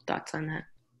you have thoughts on that?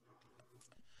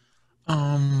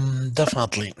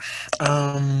 Definitely.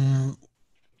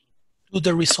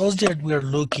 The results that we are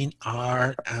looking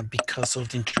are because of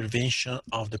the intervention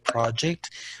of the project.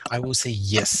 I would say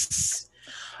yes.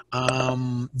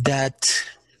 That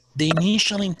the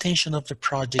initial intention of the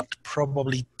project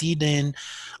probably didn't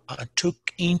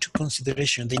took into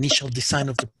consideration the initial design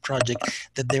of the project,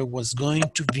 that there was going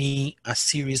to be a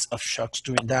series of shocks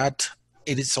during that.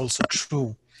 It is also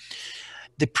true.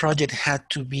 The project had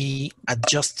to be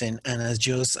adjusting, and as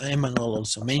just Emmanuel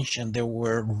also mentioned, there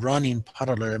were running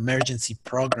parallel emergency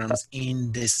programs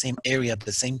in the same area at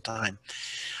the same time.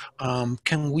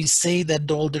 Can we say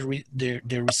that all the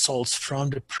results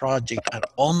from the project are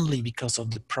only because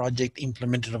of the project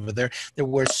implemented over there? There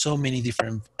were so many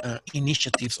different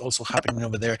initiatives also happening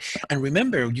over there. And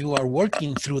remember, you are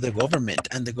working through the government,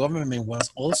 and the government was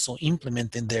also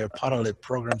implementing their parallel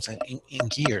programs in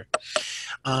here.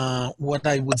 What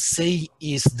I would say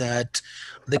is that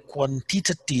the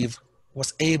quantitative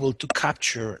was able to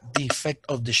capture the effect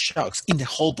of the shocks in the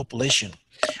whole population,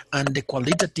 and the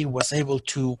qualitative was able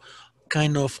to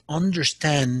kind of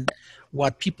understand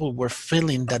what people were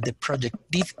feeling that the project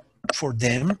did for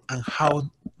them, and how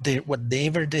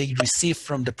whatever they receive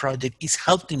from the project is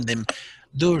helping them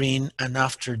during and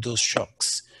after those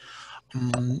shocks.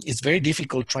 It's very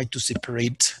difficult trying to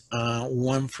separate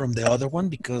one from the other one,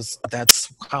 because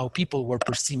that's how people were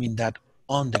perceiving that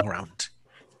on the ground.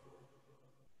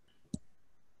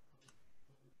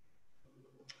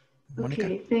 Monica?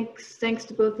 Okay, thanks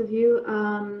to both of you.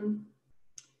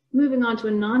 Moving on to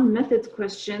a non-methods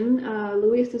question.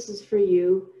 Luis, this is for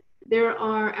you. There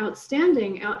are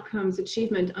outstanding outcomes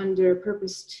achievement under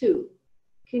Purpose 2.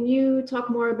 Can you talk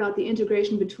more about the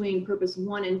integration between Purpose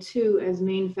 1 and 2 as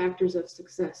main factors of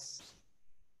success?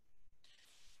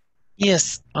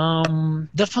 Yes,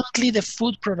 definitely the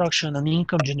food production and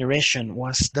income generation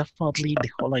was definitely the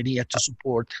whole idea to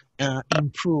support,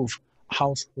 improve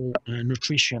household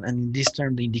nutrition. And in this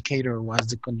term, the indicator was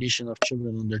the condition of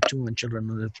children under 2 and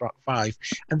children under 5.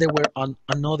 And there were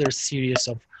another series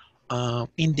of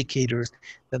indicators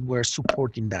that were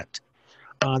supporting that.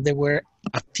 There were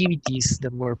activities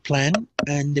that were planned,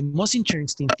 and the most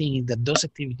interesting thing is that those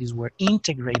activities were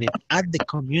integrated at the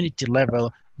community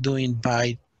level, doing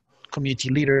by community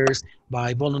leaders,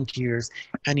 by volunteers,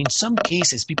 and in some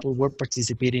cases, people were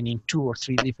participating in 2 or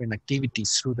 3 different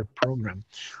activities through the program.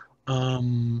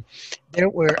 There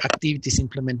were activities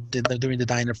implemented during the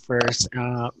diner first,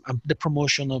 the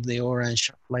promotion of the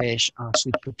orange flesh,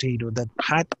 sweet potato, that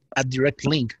had a direct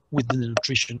link with the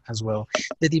nutrition as well.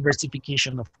 The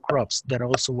diversification of crops, that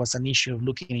also was an issue of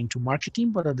looking into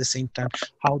marketing, but at the same time,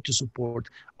 how to support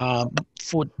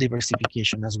food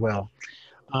diversification as well.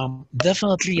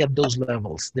 Definitely at those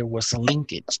levels, there was a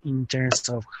linkage in terms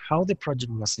of how the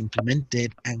project was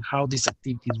implemented and how these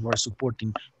activities were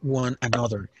supporting one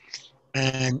another.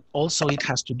 And also it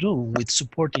has to do with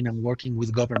supporting and working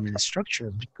with government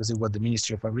structures, because it was the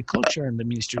Ministry of Agriculture and the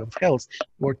Ministry of Health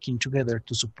working together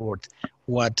to support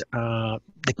what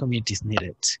the communities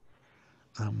needed.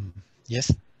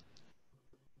 Yes?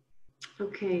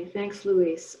 Okay, thanks,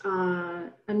 Luis.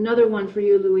 Another one for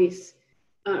you, Luis.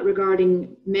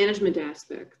 Regarding management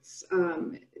aspects.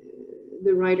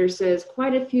 The writer says,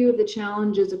 quite a few of the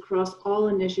challenges across all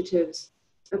initiatives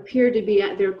appear to be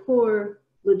at their core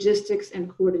logistics and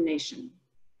coordination.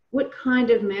 What kind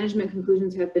of management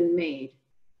conclusions have been made?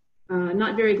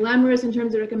 Not very glamorous in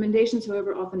terms of recommendations,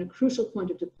 however, often a crucial point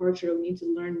of departure. We need to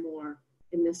learn more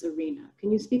in this arena.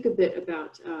 Can you speak a bit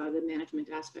about the management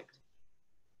aspect?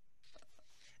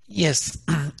 Yes,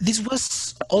 this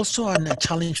was also a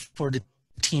challenge for the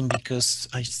team, because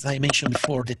as I mentioned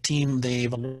before, the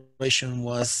evaluation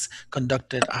was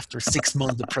conducted after 6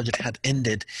 months the project had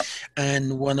ended.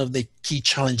 And one of the key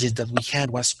challenges that we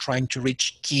had was trying to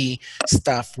reach key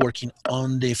staff working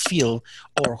on the field,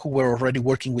 or who were already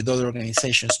working with other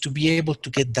organizations, to be able to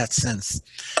get that sense.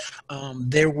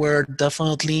 There were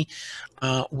definitely,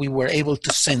 we were able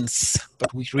to sense,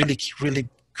 but we really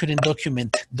couldn't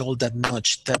document all that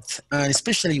much. That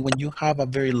especially when you have a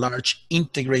very large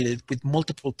integrated with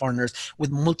multiple partners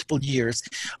with multiple years,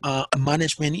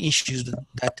 management issues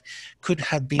that could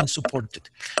have been supported.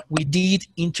 We did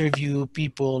interview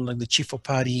people like the chief of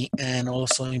party and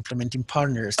also implementing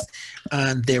partners,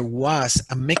 and there was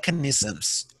a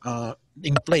mechanisms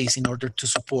in place in order to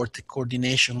support the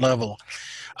coordination level.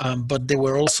 But there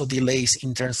were also delays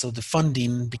in terms of the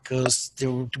funding because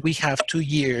we have 2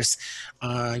 years,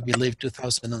 I believe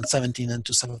 2017 and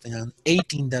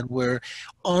 2018, that were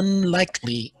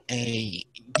unlikely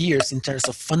years in terms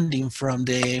of funding from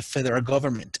the federal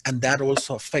government. And that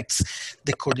also affects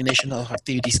the coordination of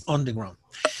activities on the ground.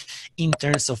 In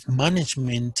terms of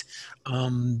management,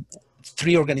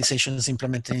 3 organizations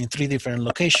implemented in 3 different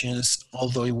locations,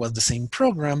 although it was the same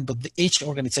program, but each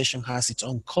organization has its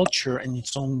own culture and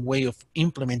its own way of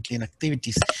implementing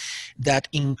activities that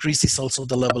increases also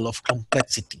the level of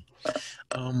complexity.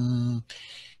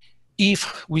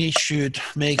 If we should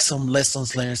make some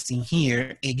lessons learned in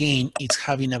here, again, it's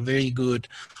having a very good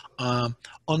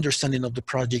understanding of the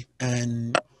project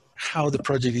and how the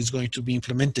project is going to be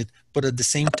implemented, but at the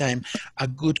same time, a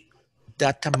good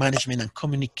data management and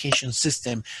communication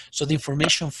system, so the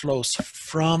information flows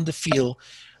from the field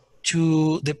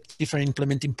to the different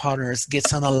implementing partners,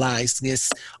 gets analyzed,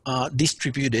 gets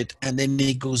distributed, and then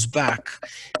it goes back.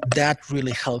 That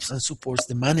really helps and supports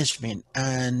the management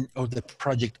and or the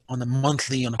project on a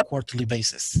monthly, on a quarterly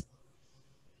basis.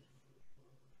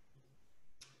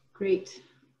 Great.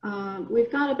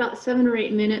 We've got about 7 or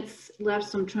 8 minutes left,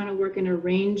 so I'm trying to work in a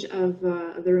range of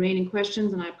the remaining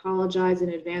questions, and I apologize in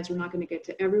advance. We're not going to get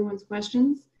to everyone's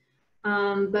questions,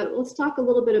 but let's talk a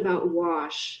little bit about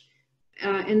WASH.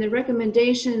 In the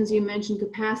recommendations, you mentioned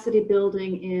capacity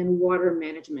building in water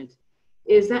management.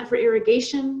 Is that for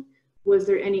irrigation? Was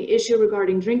there any issue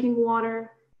regarding drinking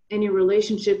water? Any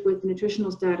relationship with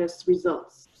nutritional status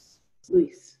results?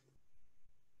 Luis.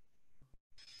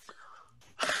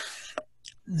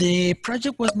 The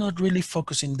project was not really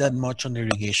focusing that much on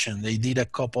irrigation. They did a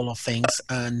couple of things,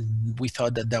 and we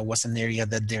thought that that was an area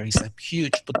that there is a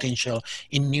huge potential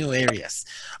in new areas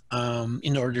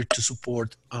in order to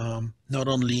support not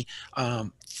only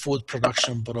food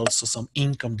production, but also some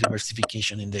income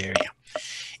diversification in the area.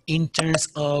 In terms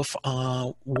of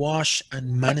WASH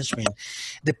and management,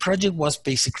 the project was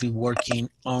basically working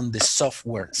on the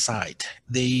software side.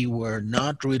 They were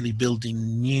not really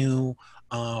building new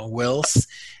wells.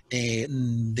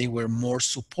 They were more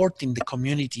supporting the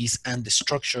communities and the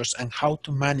structures and how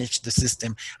to manage the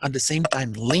system, at the same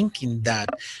time linking that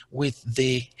with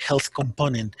the health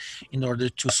component in order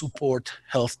to support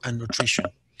health and nutrition.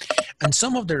 And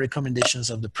some of the recommendations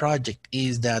of the project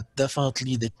is that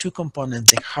definitely the 2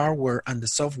 components, the hardware and the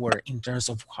software in terms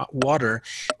of water,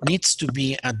 needs to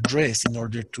be addressed in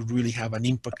order to really have an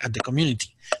impact at the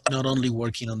community, not only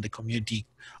working on the community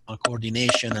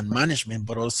coordination and management,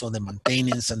 but also the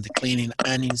maintenance and the cleaning,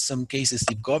 and in some cases,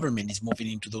 if government is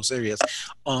moving into those areas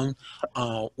on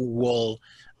wall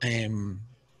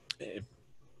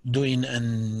doing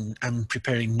and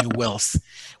preparing new wells,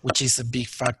 which is a big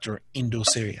factor in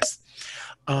those areas.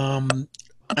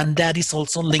 And that is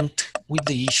also linked with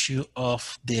the issue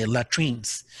of the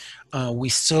latrines. We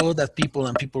saw that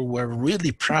people were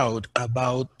really proud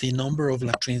about the number of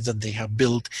latrines that they have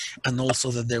built, and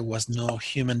also that there was no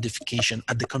human defecation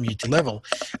at the community level,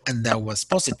 and that was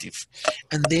positive.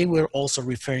 And they were also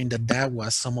referring that that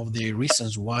was some of the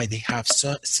reasons why they have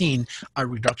seen a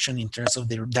reduction in terms of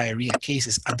their diarrhea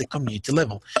cases at the community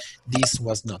level. This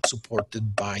was not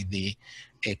supported by the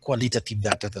qualitative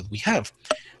data that we have.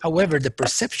 However, the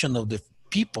perception of the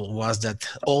people was that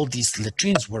all these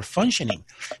latrines were functioning.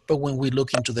 But when we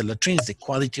look into the latrines, the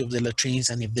quality of the latrines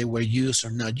and if they were used or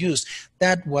not used,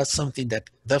 that was something that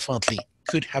definitely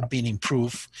could have been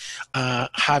improved,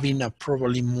 having a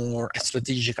probably more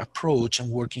strategic approach and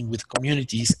working with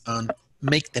communities and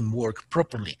make them work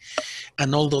properly.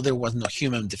 And although there was no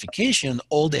human defecation,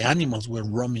 all the animals were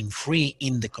roaming free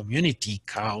in the community,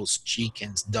 cows,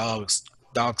 chickens, dogs,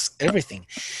 everything.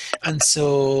 And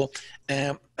so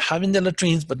having the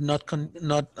latrines but not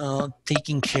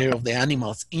taking care of the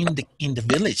animals in the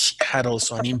village had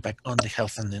also an impact on the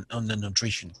health and on the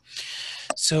nutrition.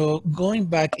 So going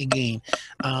back again,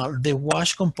 the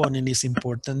WASH component is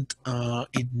important.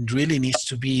 It really needs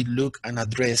to be looked and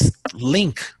addressed,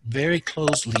 linked very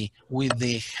closely with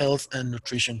the health and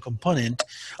nutrition component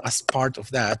as part of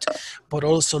that, but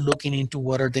also looking into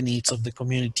what are the needs of the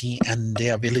community and the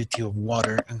availability of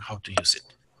water and how to use it.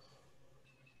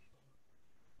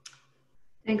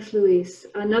 Thanks, Luis.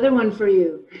 Another one for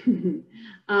you.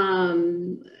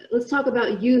 Let's talk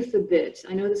about youth a bit.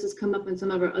 I know this has come up in some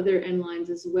of our other end lines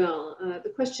as well. The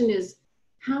question is,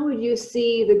 how would you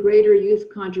see the greater youth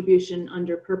contribution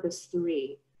under Purpose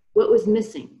 3? What was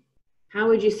missing? How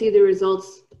would you see the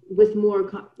results with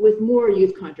more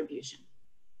youth contribution?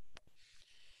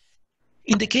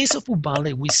 In the case of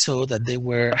UBALE, we saw that they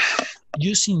were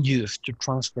using youth to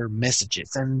transfer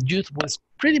messages, and youth was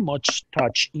pretty much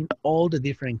touched in all the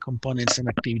different components and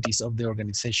activities of the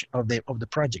organization, of the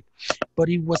project. But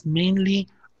it was mainly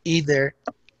either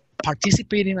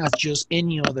participating as just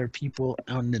any other people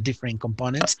on the different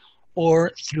components,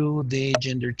 or through the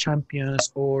gender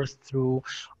champions, or through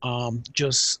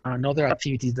just another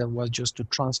activity that was just to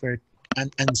transfer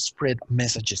and spread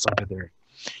messages over there.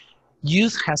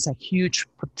 Youth has a huge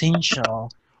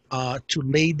potential to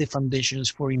lay the foundations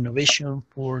for innovation,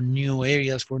 for new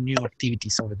areas, for new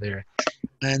activities over there.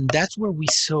 And that's where we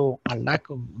saw a lack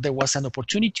of, there was an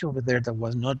opportunity over there that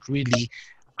was not really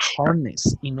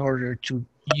harnessed in order to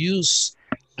use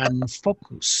and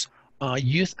focus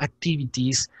youth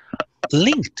activities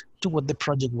linked to what the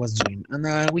project was doing.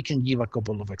 And we can give a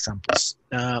couple of examples.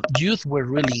 Youth were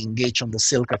really engaged on the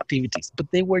silk activities, but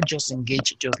they were just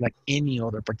engaged just like any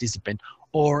other participant,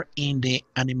 or in the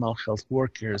animal health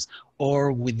workers,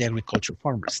 or with the agriculture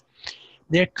farmers.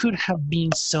 There could have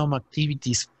been some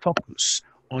activities focused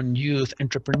on youth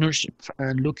entrepreneurship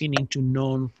and looking into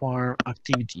non-farm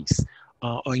activities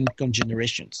or income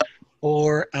generations.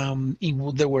 Or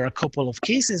there were a couple of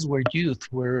cases where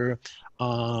youth were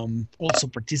also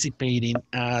participating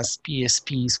as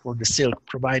PSPs for the silk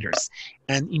providers.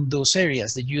 And in those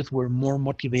areas, the youth were more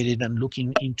motivated and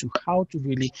looking into how to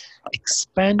really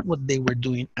expand what they were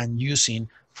doing and using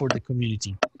for the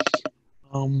community.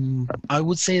 I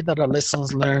would say that our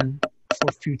lessons learned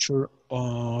for future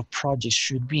projects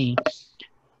should be,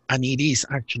 and it is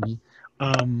actually,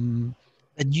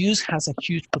 that youth has a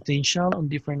huge potential on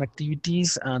different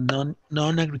activities, and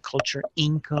non-agriculture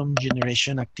income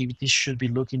generation activities should be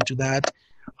looking into that.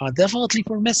 Definitely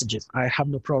for messages, I have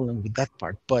no problem with that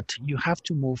part, but you have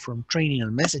to move from training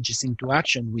and messages into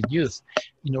action with youth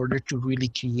in order to really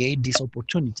create these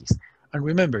opportunities. And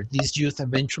remember, these youth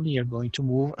eventually are going to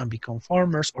move and become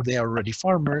farmers, or they are already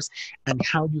farmers, and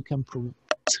how you can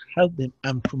help them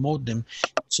and promote them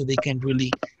so they can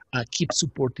really keep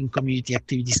supporting community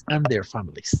activities and their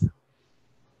families.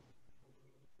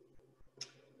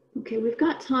 Okay, we've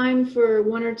got time for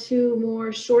one or two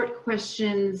more short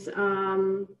questions.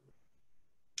 And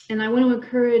I want to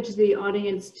encourage the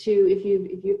audience to, if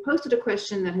you've posted a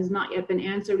question that has not yet been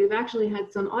answered, we've actually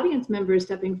had some audience members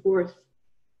stepping forth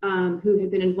who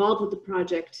have been involved with the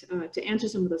project to answer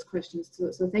some of those questions.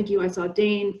 So thank you. I saw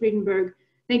Dane Friedenberg.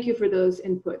 Thank you for those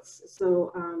inputs.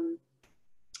 So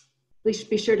please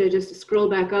be sure to just scroll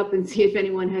back up and see if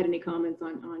anyone had any comments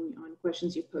on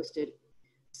questions you posted.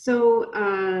 So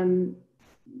I'm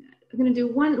going to do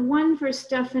one for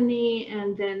Stephanie,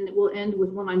 and then we'll end with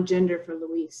one on gender for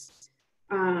Luis.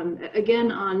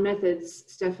 Again, on methods,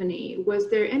 Stephanie, was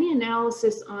there any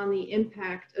analysis on the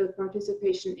impact of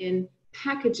participation in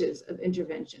packages of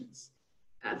interventions?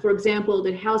 For example,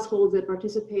 did households that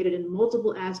participated in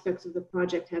multiple aspects of the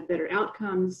project have better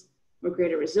outcomes or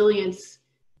greater resilience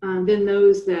than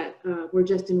those that were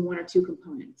just in one or two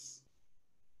components?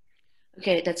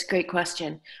 Okay, that's a great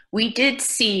question. We did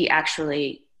see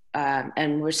actually, and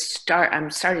I'm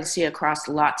starting to see across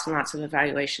lots and lots of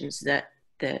evaluations that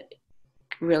the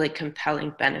really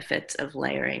compelling benefits of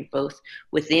layering, both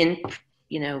within,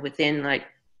 within like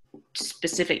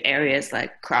specific areas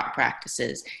like crop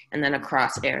practices, and then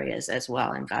across areas as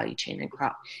well in value chain and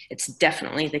crop. It's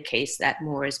definitely the case that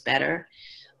more is better.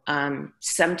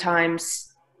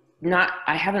 Sometimes not,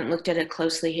 I haven't looked at it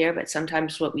closely here, but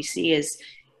sometimes what we see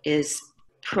is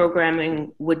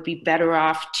programming would be better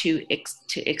off to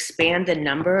expand the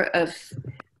number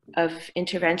of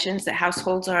interventions that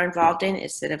households are involved in,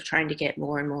 instead of trying to get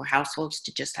more and more households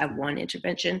to just have one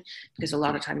intervention, because a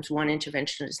lot of times one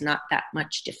intervention is not that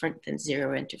much different than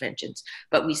zero interventions.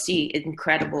 But we see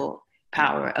incredible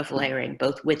power of layering,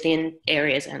 both within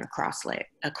areas and across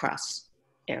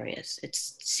areas. It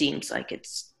seems like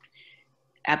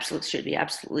should be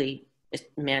absolutely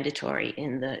mandatory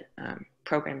in the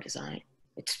program design.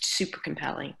 It's super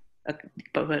compelling,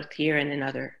 both here and in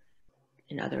other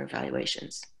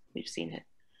evaluations. We've seen it.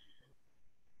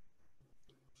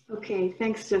 Okay,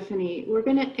 thanks, Stephanie. We're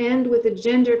going to end with a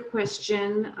gender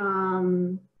question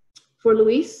for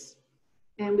Luis,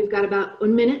 and we've got about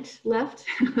 1 minute left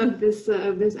of this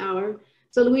hour.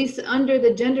 So, Luis, under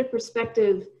the gender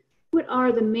perspective, what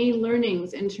are the main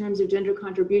learnings in terms of gender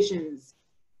contributions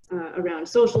around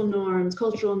social norms,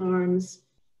 cultural norms.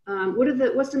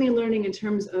 What's the main learning in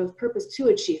terms of purpose to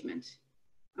achievement?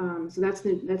 So that's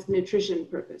nutrition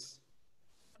purpose.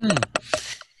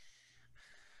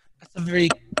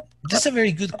 That's a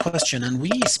very good question, and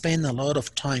we spend a lot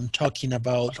of time talking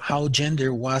about how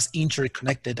gender was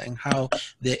interconnected and how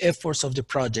the efforts of the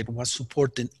project was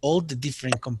supporting all the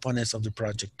different components of the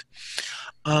project.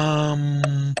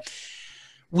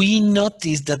 We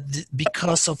noticed that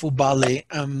because of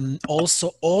UBALE,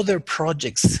 also other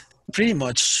projects, pretty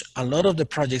much a lot of the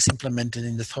projects implemented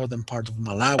in the southern part of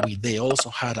Malawi, they also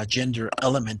had a gender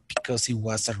element because it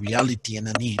was a reality and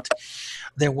a need.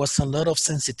 There was a lot of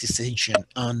sensitization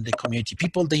on the community.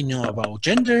 People, they know about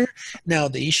gender. Now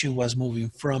the issue was moving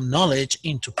from knowledge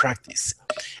into practice.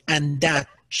 And that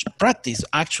practice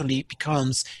actually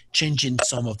becomes changing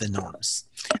some of the norms.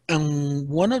 And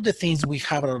one of the things, we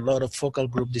have a lot of focal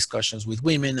group discussions with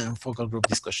women and focal group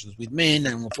discussions with men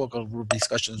and focal group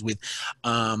discussions with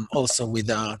also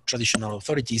with traditional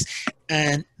authorities.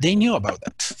 And they knew about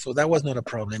that. So that was not a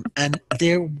problem. And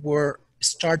they were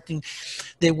starting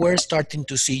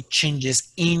to see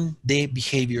changes in the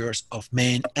behaviors of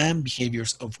men and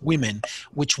behaviors of women,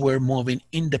 which were moving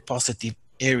in the positive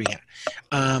area.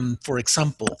 For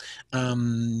example,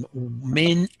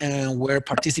 men were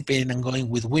participating and going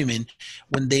with women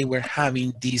when they were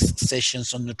having these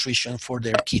sessions on nutrition for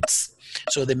their kids.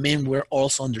 So the men were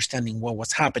also understanding what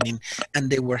was happening,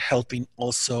 and they were helping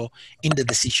also in the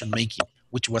decision making,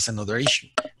 which was another issue.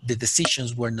 The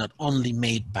decisions were not only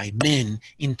made by men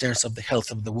in terms of the health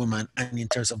of the woman and in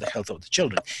terms of the health of the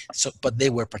children, but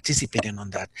they were participating on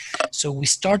that. So we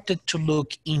started to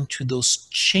look into those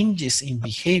changes in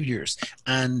behaviors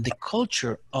and the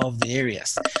culture of the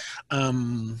areas.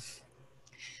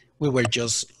 We were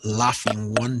just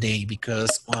laughing one day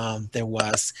because there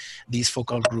was these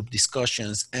focal group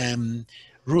discussions, and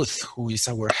Ruth, who is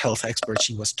our health expert,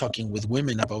 she was talking with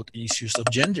women about issues of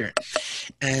gender.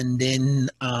 And then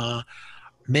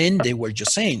men, they were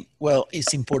just saying, well,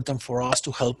 it's important for us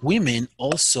to help women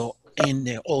also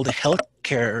in all the health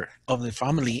care of the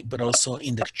family, but also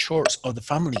in the chores of the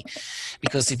family.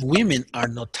 Because if women are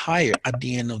not tired at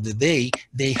the end of the day,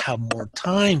 they have more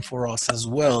time for us as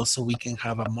well, so we can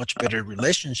have a much better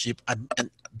relationship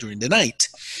during the night.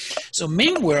 So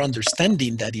men were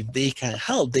understanding that if they can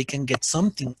help, they can get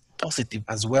something positive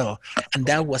as well. And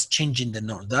that was changing the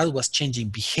norm. That was changing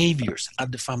behaviors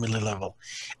at the family level.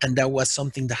 And that was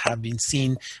something that had been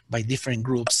seen by different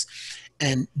groups.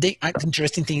 And the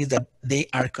interesting thing is that they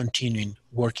are continuing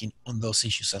working on those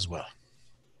issues as well.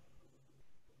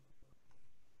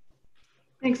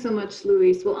 Thanks so much,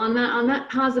 Luis. Well, on that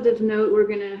positive note, we're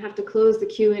going to have to close the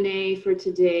Q&A for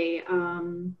today.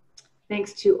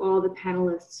 Thanks to all the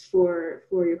panelists for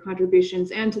your contributions,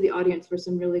 and to the audience for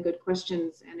some really good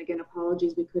questions. And again,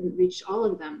 apologies we couldn't reach all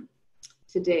of them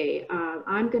today.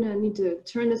 I'm going to need to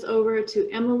turn this over to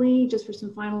Emily just for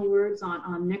some final words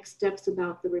on next steps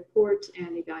about the report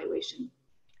and evaluation.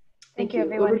 Thank you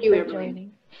everyone for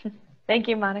joining. Thank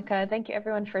you, Monica. Thank you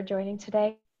everyone for joining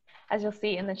today. As you'll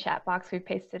see in the chat box, we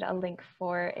pasted a link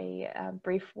for a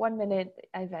brief 1-minute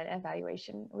event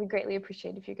evaluation. We greatly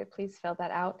appreciate if you could please fill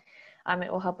that out.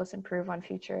 It will help us improve on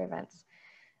future events.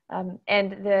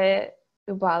 And the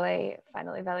UBALE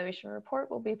final evaluation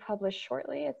report will be published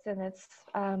shortly. It's in its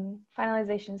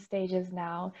finalization stages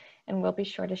now, and we'll be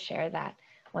sure to share that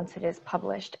once it is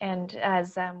published. And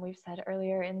as we've said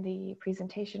earlier in the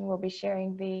presentation, we'll be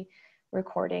sharing the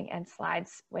recording and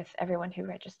slides with everyone who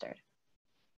registered.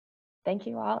 Thank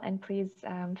you all, and please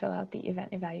fill out the event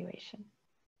evaluation.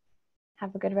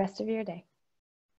 Have a good rest of your day.